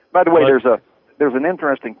 By the way, there's an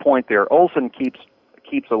interesting point there. Olson keeps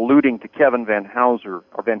alluding to Kevin Van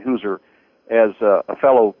Hooser as a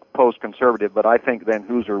fellow post-conservative, but I think Van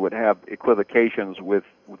Hooser would have equivocations with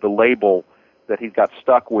the label that he's got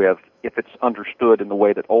stuck with if it's understood in the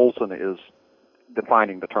way that Olson is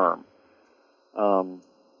defining the term.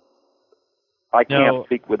 I can't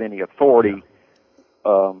speak with any authority,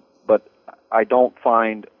 but I don't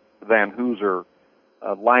find Van Hooser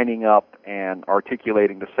lining up and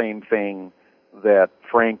articulating the same thing that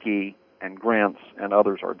Frankie and Grants and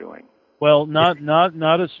others are doing. Well, not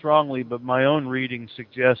as strongly, but my own reading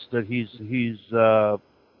suggests that he's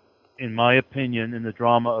in my opinion, in the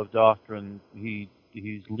drama of doctrine,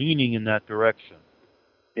 he's leaning in that direction.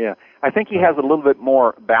 Yeah, I think he has a little bit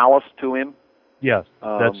more ballast to him. Yes,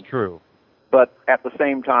 that's true. But at the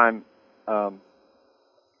same time,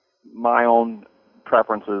 my own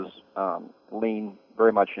preferences lean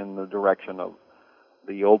very much in the direction of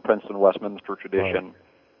the old Princeton Westminster tradition,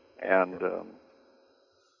 and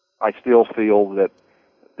I still feel that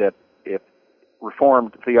if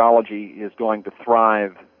Reformed theology is going to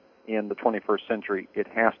thrive in the 21st century, it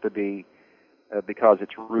has to be because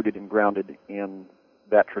it's rooted and grounded in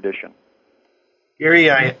that tradition. Gary,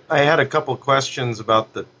 I had a couple questions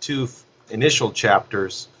about the two initial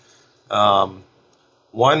chapters.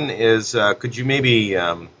 One is, could you maybe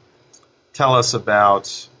tell us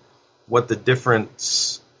about what the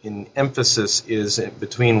difference in emphasis is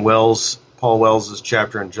between Paul Wells's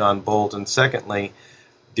chapter and John Bolt? And secondly,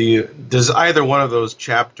 does either one of those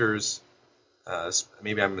chapters,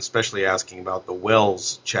 maybe I'm especially asking about the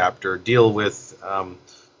Wells chapter, deal with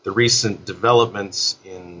the recent developments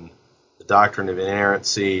in the doctrine of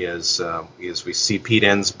inerrancy as we see Pete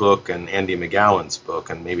Enns' book and Andy McGowan's book,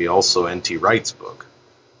 and maybe also N.T. Wright's book?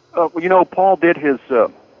 Well, Paul did his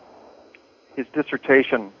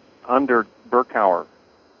dissertation under Berkouwer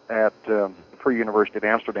at the Free University of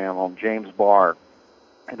Amsterdam on James Barr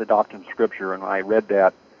and the Doctrine of Scripture, and I read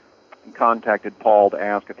that and contacted Paul to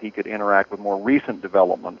ask if he could interact with more recent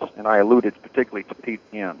developments, and I alluded particularly to Pete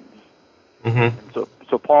Enns. Mm-hmm. And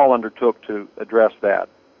so Paul undertook to address that.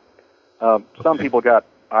 Some people it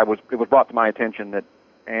was brought to my attention that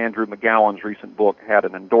Andrew McGowan's recent book had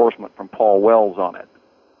an endorsement from Paul Wells on it,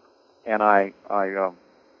 and I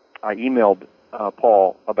emailed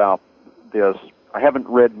Paul about this. I haven't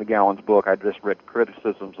read McGowan's book. I just read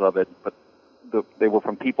criticisms of it, but they were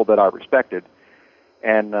from people that I respected.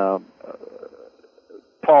 And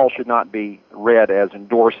Paul should not be read as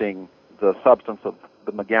endorsing the substance of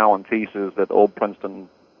the McGowan thesis that Old Princeton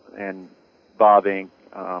and Bavinck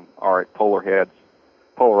are at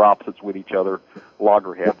polar opposites with each other,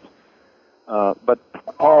 loggerheads. But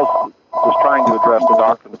Paul was trying to address the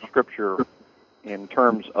doctrine of Scripture in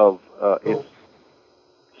terms of its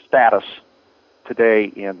status today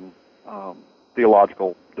in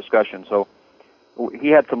theological discussion. So he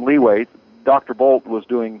had some leeway. Dr. Bolt was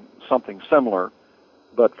doing something similar,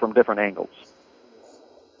 but from different angles.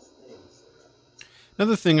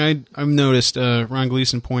 Another thing I've noticed, Ron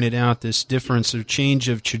Gleason pointed out this difference or change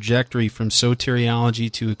of trajectory from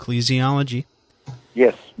soteriology to ecclesiology.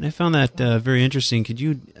 Yes. And I found that very interesting. Could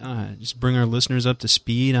you just bring our listeners up to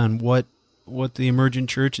speed on what the emergent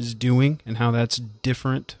church is doing and how that's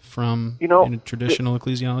different from traditional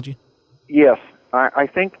ecclesiology? Yes. I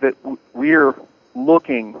think that we're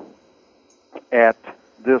looking at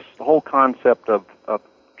this whole concept of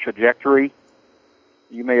trajectory.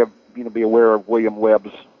 You may have, be aware of William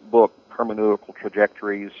Webb's book, Hermeneutical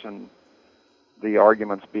Trajectories, and the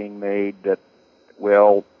arguments being made that,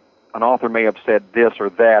 well, an author may have said this or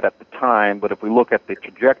that at the time, but if we look at the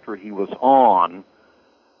trajectory he was on,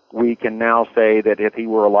 we can now say that if he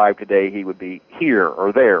were alive today, he would be here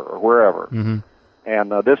or there or wherever. Mm-hmm.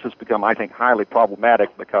 And this has become, I think, highly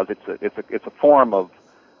problematic because it's a form of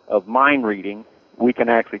mind reading. We can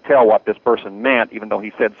actually tell what this person meant, even though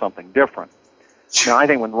he said something different. Now, I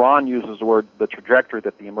think when Ron uses the word the trajectory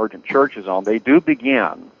that the emergent church is on, they do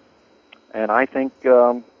begin, and I think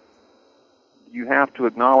you have to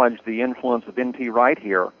acknowledge the influence of N.T. Wright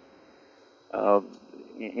here.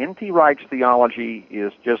 N.T. Wright's theology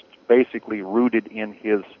is just basically rooted in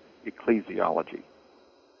his ecclesiology.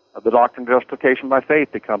 The doctrine of justification by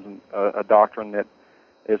faith becomes a doctrine that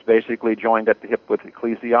is basically joined at the hip with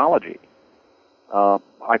ecclesiology.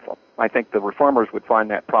 I think the reformers would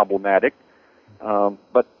find that problematic.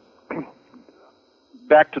 But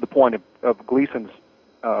back to the point of Gleason's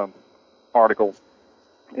article,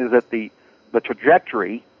 is that the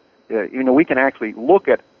trajectory, we can actually look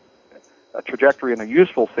at a trajectory in a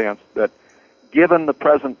useful sense that, given the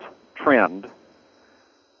present trend,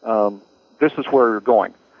 this is where you're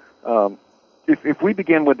going. If we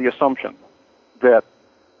begin with the assumption that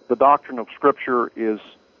the doctrine of Scripture is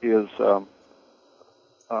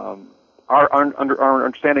our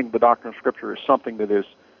understanding of the doctrine of Scripture is something that is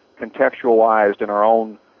contextualized in our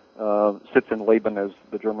own Sitzen-Leben, as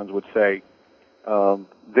the Germans would say,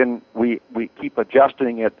 then we keep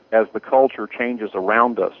adjusting it as the culture changes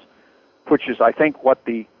around us, which is, I think, what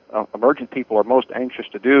the emergent people are most anxious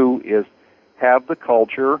to do, is have the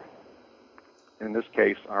culture, in this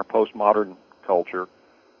case our postmodern culture,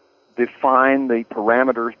 define the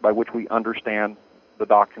parameters by which we understand the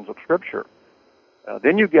doctrines of Scripture.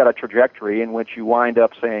 Then you get a trajectory in which you wind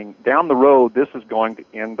up saying, down the road, this is going to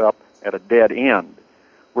end up at a dead end.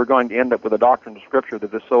 We're going to end up with a doctrine of Scripture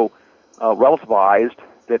that is so relativized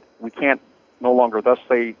that we can't no longer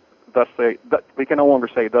we can no longer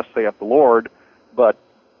say, thus saith the Lord, but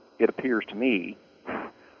it appears to me,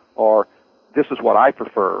 or this is what I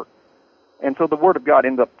prefer. And so the Word of God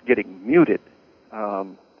ends up getting muted.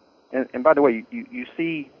 And by the way, you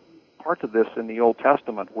see parts of this in the Old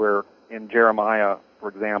Testament where, in Jeremiah, for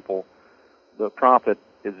example, the prophet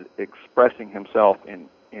is expressing himself in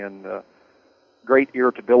great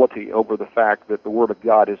irritability over the fact that the Word of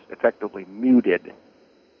God is effectively muted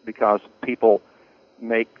because people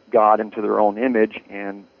make God into their own image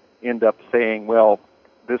and end up saying, well,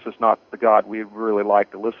 this is not the God we really like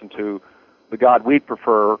to listen to. The God we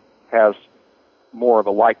prefer has more of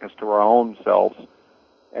a likeness to our own selves,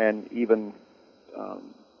 and even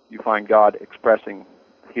you find God expressing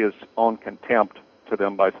his own contempt to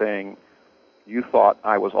them by saying, you thought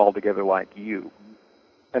I was altogether like you.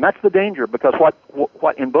 And that's the danger, because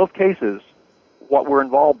what in both cases, what we're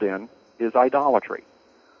involved in is idolatry.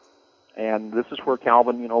 And this is where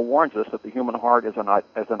Calvin, warns us that the human heart is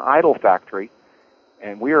an idol factory,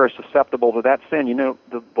 and we are susceptible to that sin.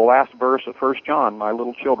 The last verse of 1 John, my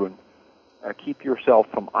little children, keep yourself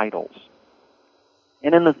from idols.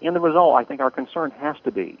 And in the result, I think our concern has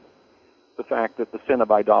to be the fact that the sin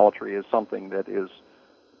of idolatry is something that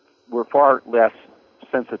we're far less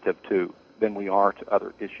sensitive to than we are to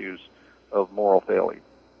other issues of moral failure.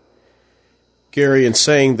 Gary, in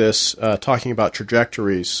saying this, talking about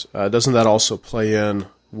trajectories, doesn't that also play in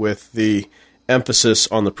with the emphasis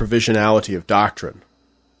on the provisionality of doctrine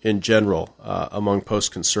in general among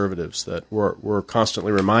post-conservatives, that we're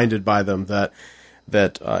constantly reminded by them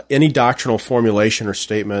that any doctrinal formulation or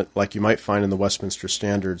statement, like you might find in the Westminster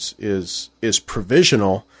Standards, is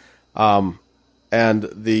provisional, and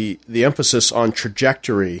the emphasis on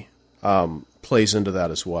trajectory plays into that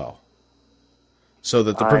as well. So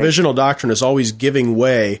that the provisional doctrine is always giving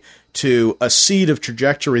way to a seed of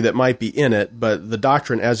trajectory that might be in it, but the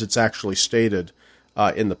doctrine as it's actually stated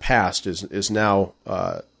in the past is now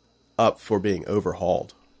up for being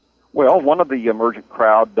overhauled. Well, one of the emergent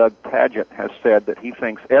crowd, Doug Paget, has said that he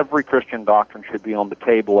thinks every Christian doctrine should be on the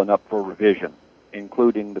table and up for revision,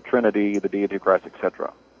 including the Trinity, the deity of Christ,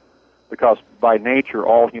 etc. Because by nature,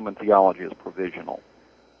 all human theology is provisional.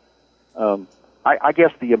 I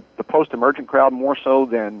guess the post-emergent crowd, more so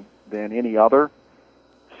than any other,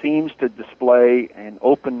 seems to display an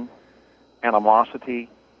open animosity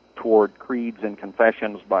toward creeds and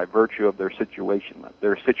confessions by virtue of their situation.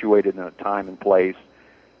 They're situated in a time and place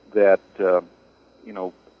that,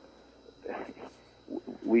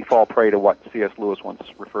 we fall prey to what C.S. Lewis once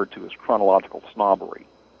referred to as chronological snobbery.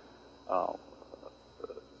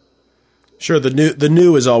 Sure, the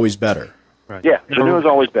new is always better. Right. Yeah, the new is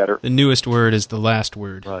always better. The newest word is the last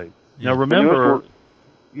word. Right. Yeah. Now remember,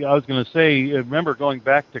 I was going to say, remember going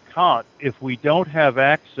back to Kant, if we don't have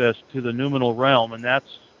access to the noumenal realm, and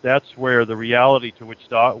that's where the reality to which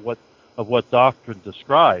what doctrine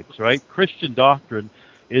describes, right? Christian doctrine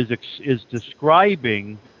is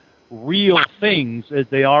describing real things as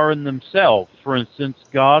they are in themselves. For instance,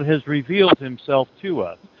 God has revealed himself to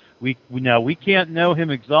us. We can't know him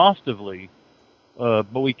exhaustively,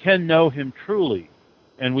 but we can know him truly,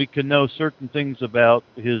 and we can know certain things about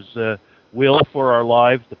his will for our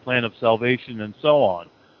lives, the plan of salvation, and so on.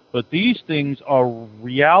 But these things are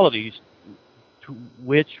realities to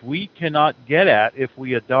which we cannot get at if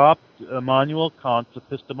we adopt Immanuel Kant's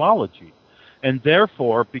epistemology. And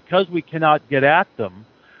therefore, because we cannot get at them,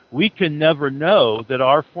 we can never know that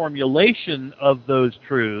our formulation of those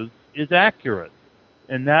truths is accurate.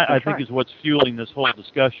 And that, I think, is what's fueling this whole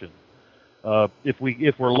discussion. And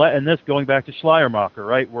this going back to Schleiermacher,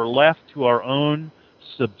 right? We're left to our own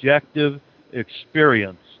subjective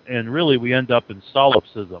experience, and really we end up in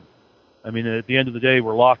solipsism. I mean, at the end of the day,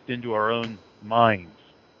 we're locked into our own minds.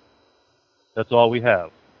 That's all we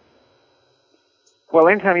have. Well,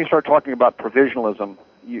 anytime you start talking about provisionalism,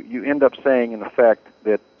 you end up saying, in effect,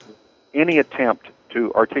 that any attempt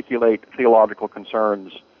to articulate theological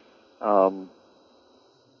concerns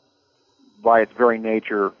by its very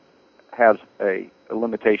nature has a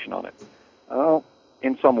limitation on it.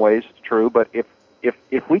 In some ways, it's true, but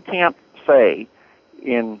if we can't say,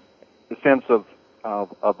 in the sense of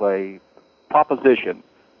a proposition,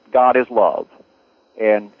 God is love,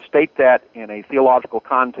 and state that in a theological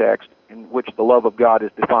context in which the love of God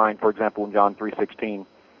is defined, for example, in John 3:16,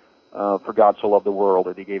 for God so loved the world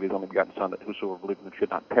that he gave his only begotten Son, that whosoever believes in him should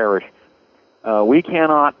not perish. We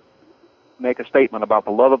cannot make a statement about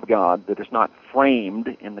the love of God that is not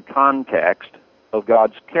framed in the context of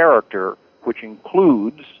God's character, which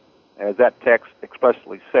includes, as that text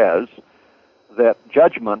expressly says, that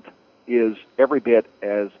judgment is every bit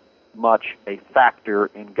as much a factor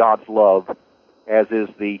in God's love as is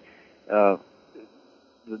the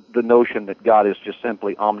notion that God is just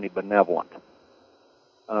simply omnibenevolent.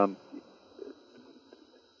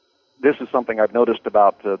 This is something I've noticed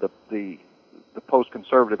about the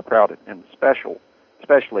post-conservative crowd, and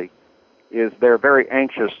especially, is they're very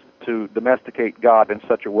anxious to domesticate God in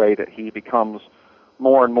such a way that he becomes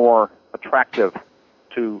more and more attractive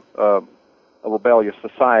to a rebellious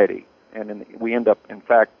society, and we end up, in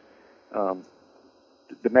fact,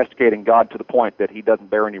 domesticating God to the point that he doesn't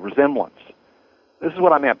bear any resemblance. This is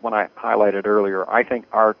what I meant when I highlighted earlier. I think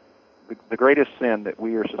the greatest sin that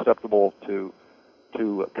we are susceptible to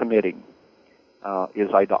committing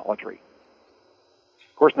is idolatry.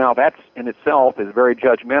 Of course, now that in itself is very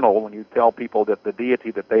judgmental when you tell people that the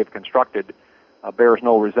deity that they've constructed bears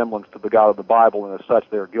no resemblance to the God of the Bible, and as such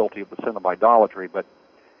they're guilty of the sin of idolatry. But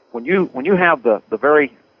when you have the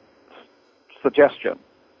very suggestion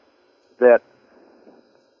that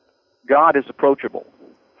God is approachable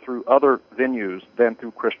through other venues than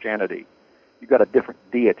through Christianity, you've got a different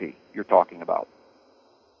deity you're talking about.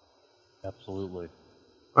 Absolutely.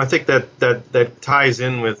 I think that ties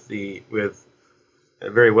in with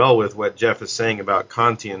very well with what Jeff is saying about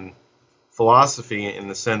Kantian philosophy, in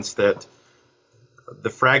the sense that the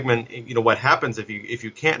fragment, what happens if you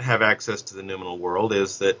can't have access to the noumenal world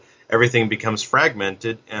is that everything becomes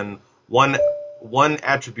fragmented, and one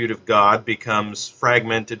attribute of God becomes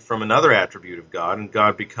fragmented from another attribute of God, and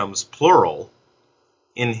God becomes plural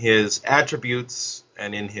in his attributes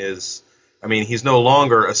and in his, he's no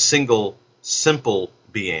longer a single simple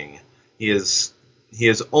being. He is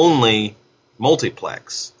only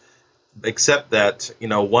multiplex, except that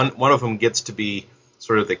one of them gets to be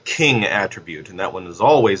sort of the king attribute, and that one is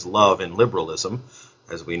always love and liberalism,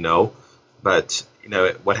 as we know. But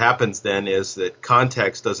what happens then is that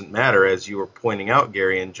context doesn't matter, as you were pointing out,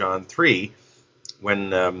 Gary, in John 3,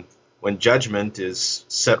 when judgment is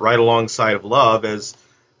set right alongside of love as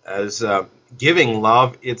giving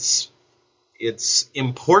love its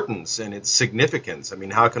importance and its significance.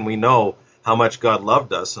 How can we know how much God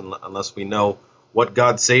loved us unless we know what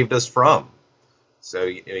God saved us from? So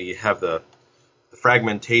you have the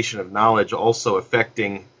fragmentation of knowledge also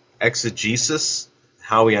affecting exegesis,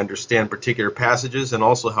 how we understand particular passages, and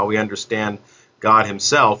also how we understand God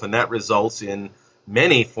himself, and that results in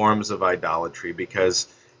many forms of idolatry, because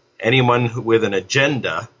anyone with an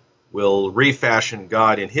agenda will refashion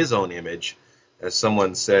God in his own image. As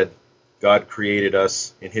someone said, God created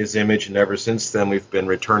us in his image, and ever since then we've been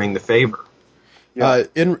returning the favor. Yeah.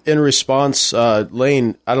 In response,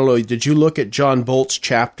 Lane, I don't know, did you look at John Bolt's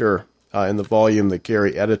chapter in the volume that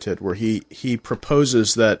Gary edited, where he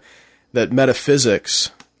proposes that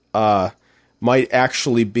metaphysics might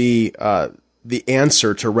actually be the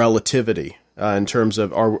answer to relativity in terms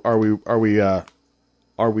of are we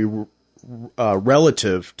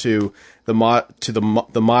relative to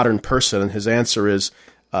the modern person, and his answer is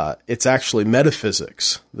it's actually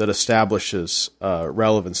metaphysics that establishes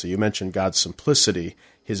relevancy. You mentioned God's simplicity,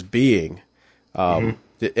 His being, and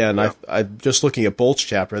I just looking at Bolt's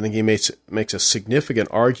chapter, I think he makes a significant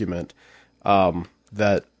argument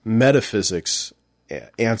that metaphysics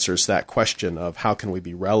answers that question of how can we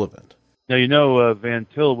be relevant. Now, Van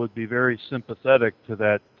Til would be very sympathetic to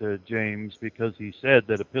that, James, because he said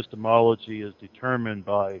that epistemology is determined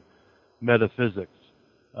by metaphysics.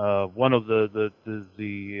 One of the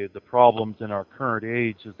problems in our current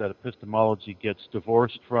age is that epistemology gets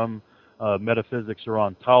divorced from metaphysics or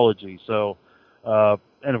ontology. So,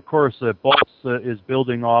 and of course, Boltz is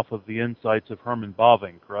building off of the insights of Herman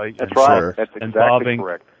Bavinck, right? That's right. Sure. That's exactly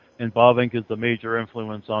correct. And Bavinck is the major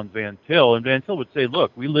influence on Van Til. And Van Til would say,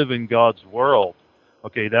 look, we live in God's world.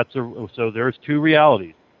 Okay, so there's two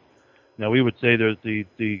realities. Now, we would say there's the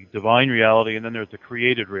divine reality, and then there's the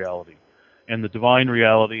created reality. And the divine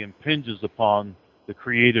reality impinges upon the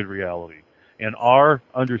created reality. And our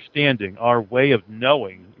understanding, our way of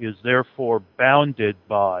knowing, is therefore bounded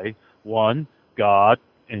by, one, God,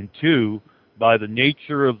 and two, by the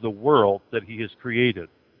nature of the world that He has created.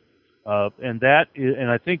 And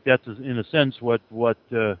I think that's in a sense what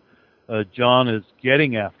John is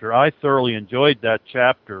getting after. I thoroughly enjoyed that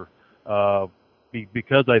chapter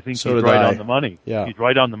because I think he's right on the money. Yeah. He's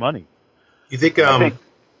right on the money. You think? I think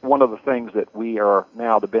one of the things that we are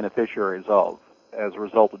now the beneficiaries of, as a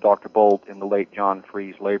result of Dr. Bolt and the late John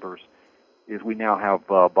Free's labors, is we now have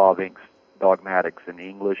Bavinck's Dogmatics in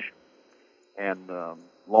English, and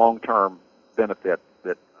long-term benefit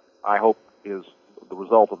that I hope is the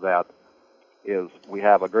result of that is we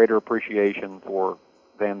have a greater appreciation for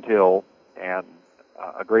Van Til and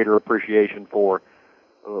a greater appreciation for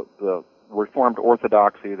the Reformed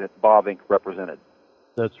orthodoxy that Bavinck represented.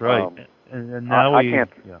 That's right. And now I can't.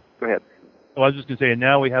 Yeah. Go ahead. Well, I was just going to say, and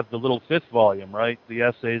now we have the little fifth volume, right? The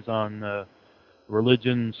essays on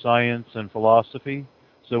religion, science, and philosophy.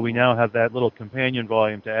 So we now have that little companion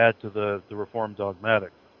volume to add to the Reformed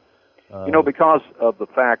Dogmatics. Because of the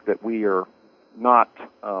fact that we are not,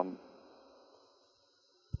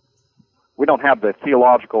 we don't have the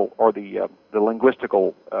theological or the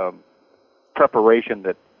linguistical preparation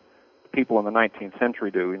that people in the 19th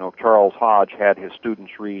century do. Charles Hodge had his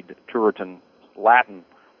students read Turretin Latin.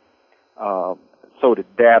 So did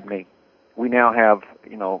Dabney. We now have,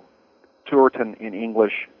 Turretin in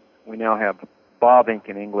English. We now have Bavinck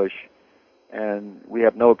in English. And we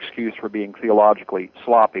have no excuse for being theologically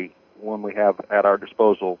sloppy when we have at our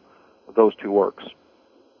disposal those two works.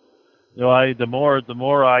 The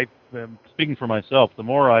more I, speaking for myself, the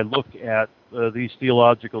more I look at these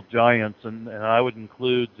theological giants, and I would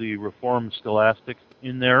include the Reformed scholastics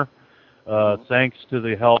in there, thanks to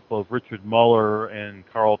the help of Richard Muller and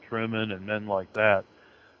Carl Truman and men like that.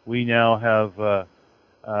 We now have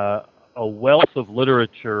a wealth of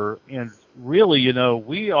literature, and really,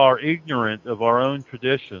 we are ignorant of our own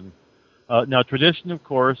tradition. Now, tradition, of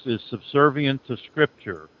course, is subservient to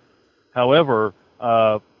Scripture. However,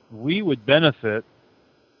 we would benefit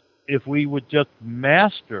if we would just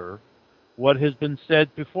master what has been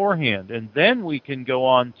said beforehand, and then we can go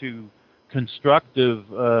on to constructive,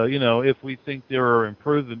 if we think there are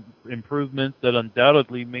improvements that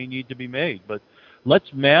undoubtedly may need to be made. But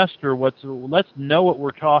let's master let's know what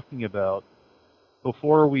we're talking about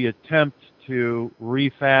before we attempt to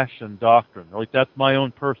refashion doctrine. Like, that's my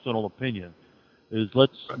own personal opinion, is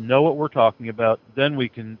let's know what we're talking about, then we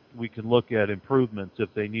can look at improvements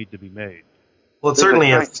if they need to be made. Well, it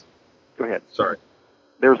certainly is. Go ahead. Sorry.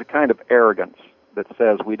 There's a kind of arrogance that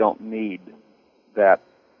says we don't need that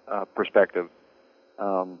perspective.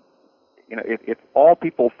 If all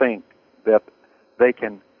people think that they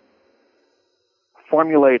can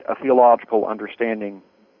formulate a theological understanding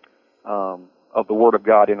of the Word of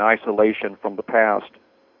God in isolation from the past,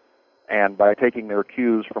 and by taking their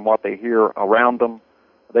cues from what they hear around them,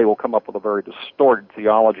 they will come up with a very distorted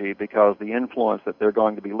theology, because the influence that they're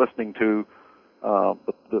going to be listening to,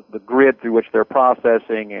 the grid through which they're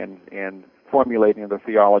processing and formulating their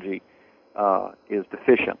theology is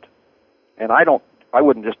deficient. And I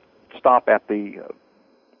wouldn't just stop at the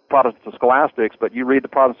Protestant scholastics, but you read the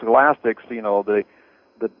Protestant scholastics,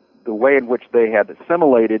 the way in which they had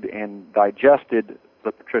assimilated and digested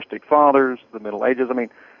the patristic fathers, the Middle Ages. I mean,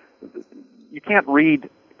 you can't read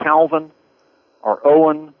Calvin or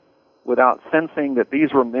Owen without sensing that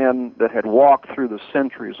these were men that had walked through the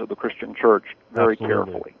centuries of the Christian church very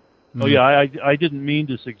Absolutely. carefully. Oh yeah, I didn't mean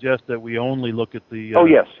to suggest that we only look at the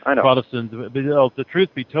yes, I know. Protestants. But the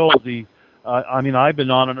truth be told, I mean, I've been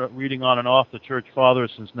reading on and off the Church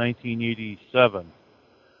Fathers since 1987,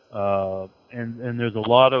 and there's a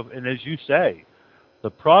lot of, and as you say, the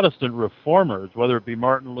Protestant reformers, whether it be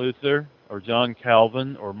Martin Luther or John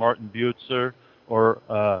Calvin or Martin Bucer or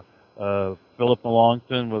Philip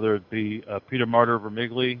Melanchthon, whether it be Peter Martyr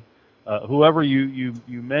Vermigli, whoever you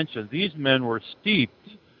mentioned, these men were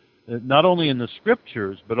steeped not only in the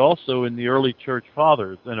Scriptures but also in the early Church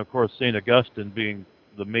Fathers, and of course St. Augustine being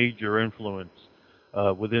the major influence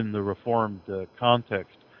within the Reformed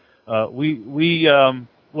context.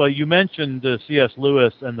 Well, you mentioned C.S.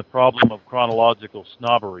 Lewis and the problem of chronological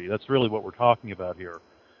snobbery. That's really what we're talking about here,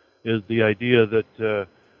 is the idea that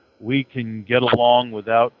we can get along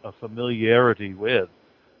without a familiarity with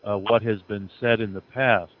what has been said in the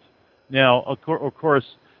past. Now, of course,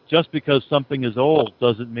 just because something is old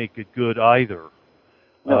doesn't make it good either.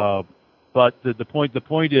 No. But the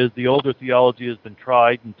point is, the older theology has been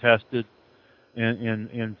tried and tested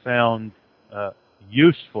and found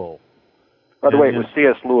useful. By the way, it was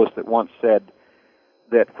C.S. Lewis that once said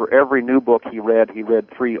that for every new book he read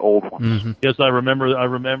 3 old ones. Mm-hmm. Yes, I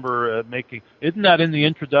remember making. Isn't that in the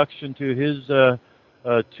introduction to his to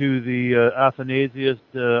the Athanasius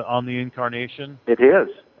on the Incarnation? It is.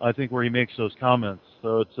 I think where he makes those comments.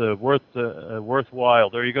 So it's worthwhile.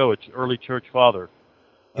 There you go. It's early church father.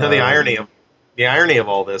 You know, the irony of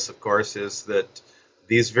all this, of course, is that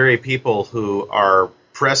these very people who are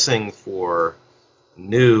pressing for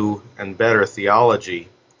new and better theology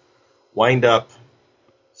wind up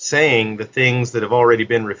saying the things that have already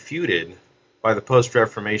been refuted by the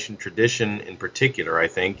post-Reformation tradition in particular. I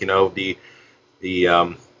think, you know, the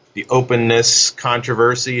openness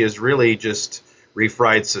controversy is really just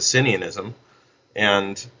refried Socinianism,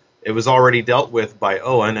 and it was already dealt with by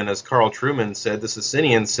Owen, and as Carl Trueman said, the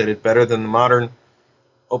Socinians said it better than the modern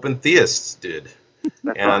open theists did.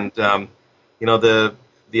 And you know,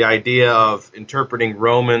 the idea of interpreting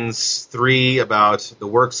Romans 3 about the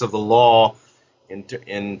works of the law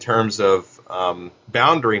in terms of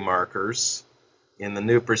boundary markers in the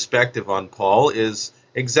new perspective on Paul is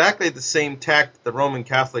exactly the same tact the Roman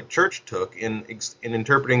Catholic Church took in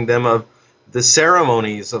interpreting them of the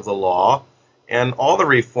ceremonies of the law, and all the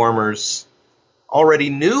reformers already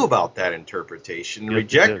knew about that interpretation and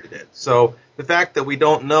rejected it. So the fact that we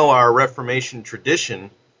don't know our Reformation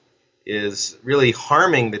tradition is really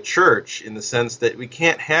harming the church in the sense that we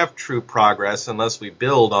can't have true progress unless we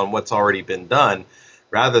build on what's already been done,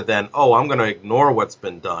 rather than, oh, I'm going to ignore what's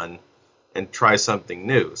been done and try something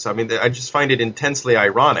new. So, I mean, I just find it intensely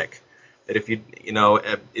ironic that if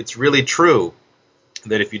it's really true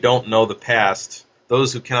that if you don't know the past,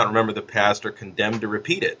 those who cannot remember the past are condemned to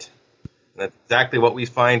repeat it. And that's exactly what we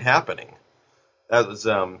find happening. That was,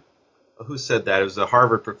 who said that? It was a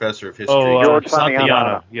Harvard professor of history. George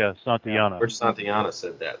Santayana. Yeah, Santayana. George Santayana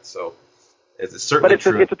said that. So it's certainly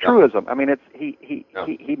true. But it's a truism. I mean, he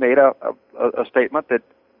made a statement that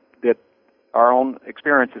our own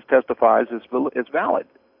experiences testifies is valid.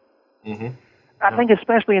 Mm-hmm. I think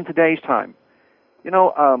especially in today's time. You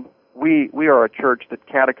know, we are a church that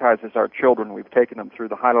catechizes our children. We've taken them through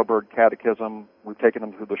the Heidelberg Catechism. We've taken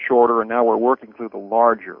them through the shorter, and now we're working through the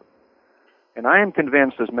larger. And I am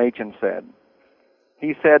convinced, as Machen said,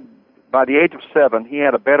 he said by the age of 7, he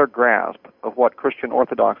had a better grasp of what Christian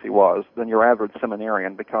orthodoxy was than your average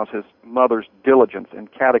seminarian because his mother's diligence in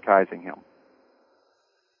catechizing him.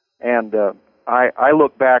 And I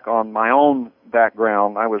look back on my own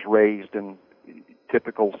background. I was raised in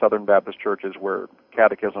typical Southern Baptist churches where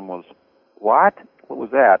catechism was, what? What was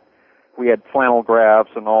that? We had flannel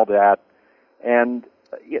graphs and all that. And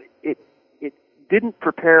it didn't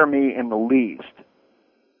prepare me in the least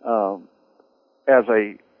as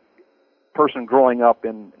a person growing up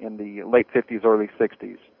in the late 50s, early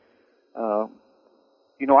 60s.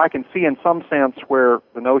 You know, I can see in some sense where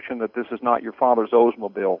the notion that this is not your father's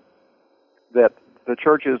Oldsmobile, that the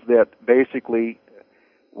churches that basically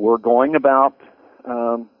were going about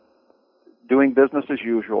doing business as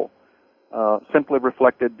usual simply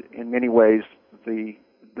reflected in many ways the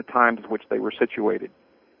times in which they were situated.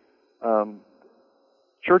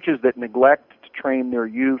 Churches that neglect to train their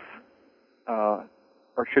youth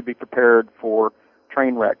or should be prepared for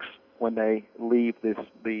train wrecks when they leave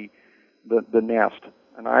the nest.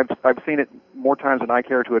 And I've seen it more times than I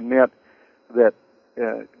care to admit that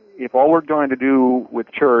if all we're going to do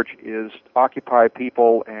with church is occupy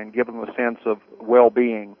people and give them a sense of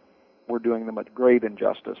well-being, we're doing them a great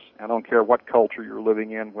injustice. I don't care what culture you're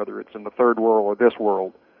living in, whether it's in the third world or this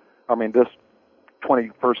world. I mean, this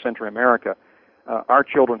 21st century America, our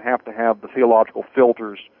children have to have the theological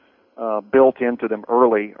filters built into them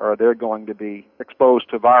early, or they're going to be exposed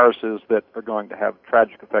to viruses that are going to have a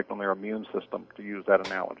tragic effect on their immune system, to use that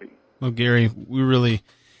analogy. Well, Gary, we really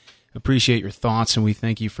appreciate your thoughts, and we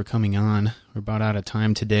thank you for coming on. We're about out of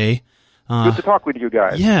time today. Good to talk with you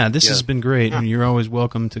guys. Yeah, this has been great, and you're always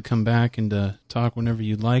welcome to come back and talk whenever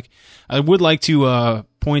you'd like. I would like to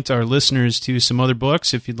point our listeners to some other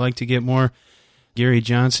books if you'd like to get more. Gary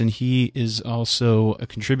Johnson, he is also a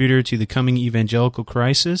contributor to The Coming Evangelical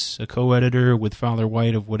Crisis, a co-editor with Father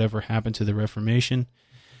White of Whatever Happened to the Reformation,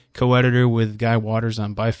 co-editor with Guy Waters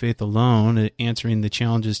on By Faith Alone, answering the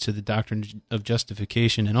challenges to the doctrine of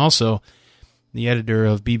justification, and also the editor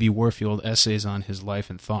of B.B. Warfield Essays on His Life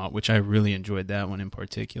and Thought, which I really enjoyed that one in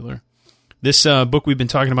particular. This book we've been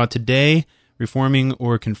talking about today, Reforming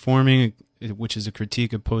or Conforming, which is a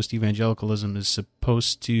critique of post-evangelicalism, is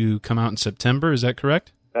supposed to come out in September. Is that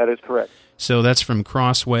correct? That is correct. So that's from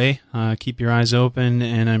Crossway. Keep your eyes open,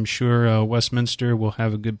 and I'm sure Westminster will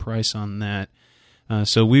have a good price on that.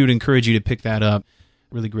 So we would encourage you to pick that up.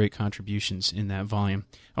 Really great contributions in that volume.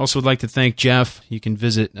 I also would like to thank Jeff. You can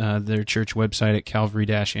visit their church website at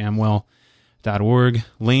calvary-amwell.org.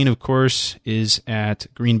 Lane, of course, is at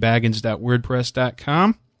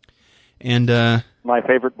greenbaggins.wordpress.com. And my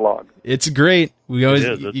favorite blog. It's great. You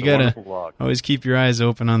gotta always keep your eyes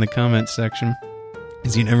open on the comments section,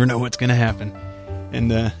 because you never know what's going to happen.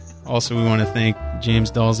 And also, we want to thank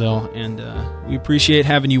James Dolezal, and we appreciate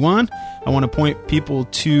having you on. I want to point people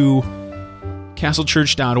to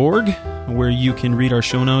castlechurch.org, where you can read our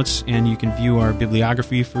show notes and you can view our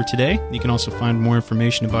bibliography for today. You can also find more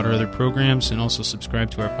information about our other programs and also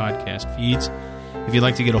subscribe to our podcast feeds. If you'd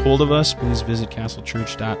like to get a hold of us, please visit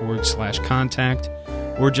castlechurch.org/contact,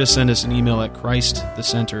 or just send us an email at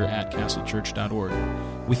christthecenter@castlechurch.org.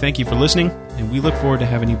 We thank you for listening, and we look forward to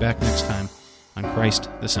having you back next time on Christ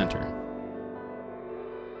the Center.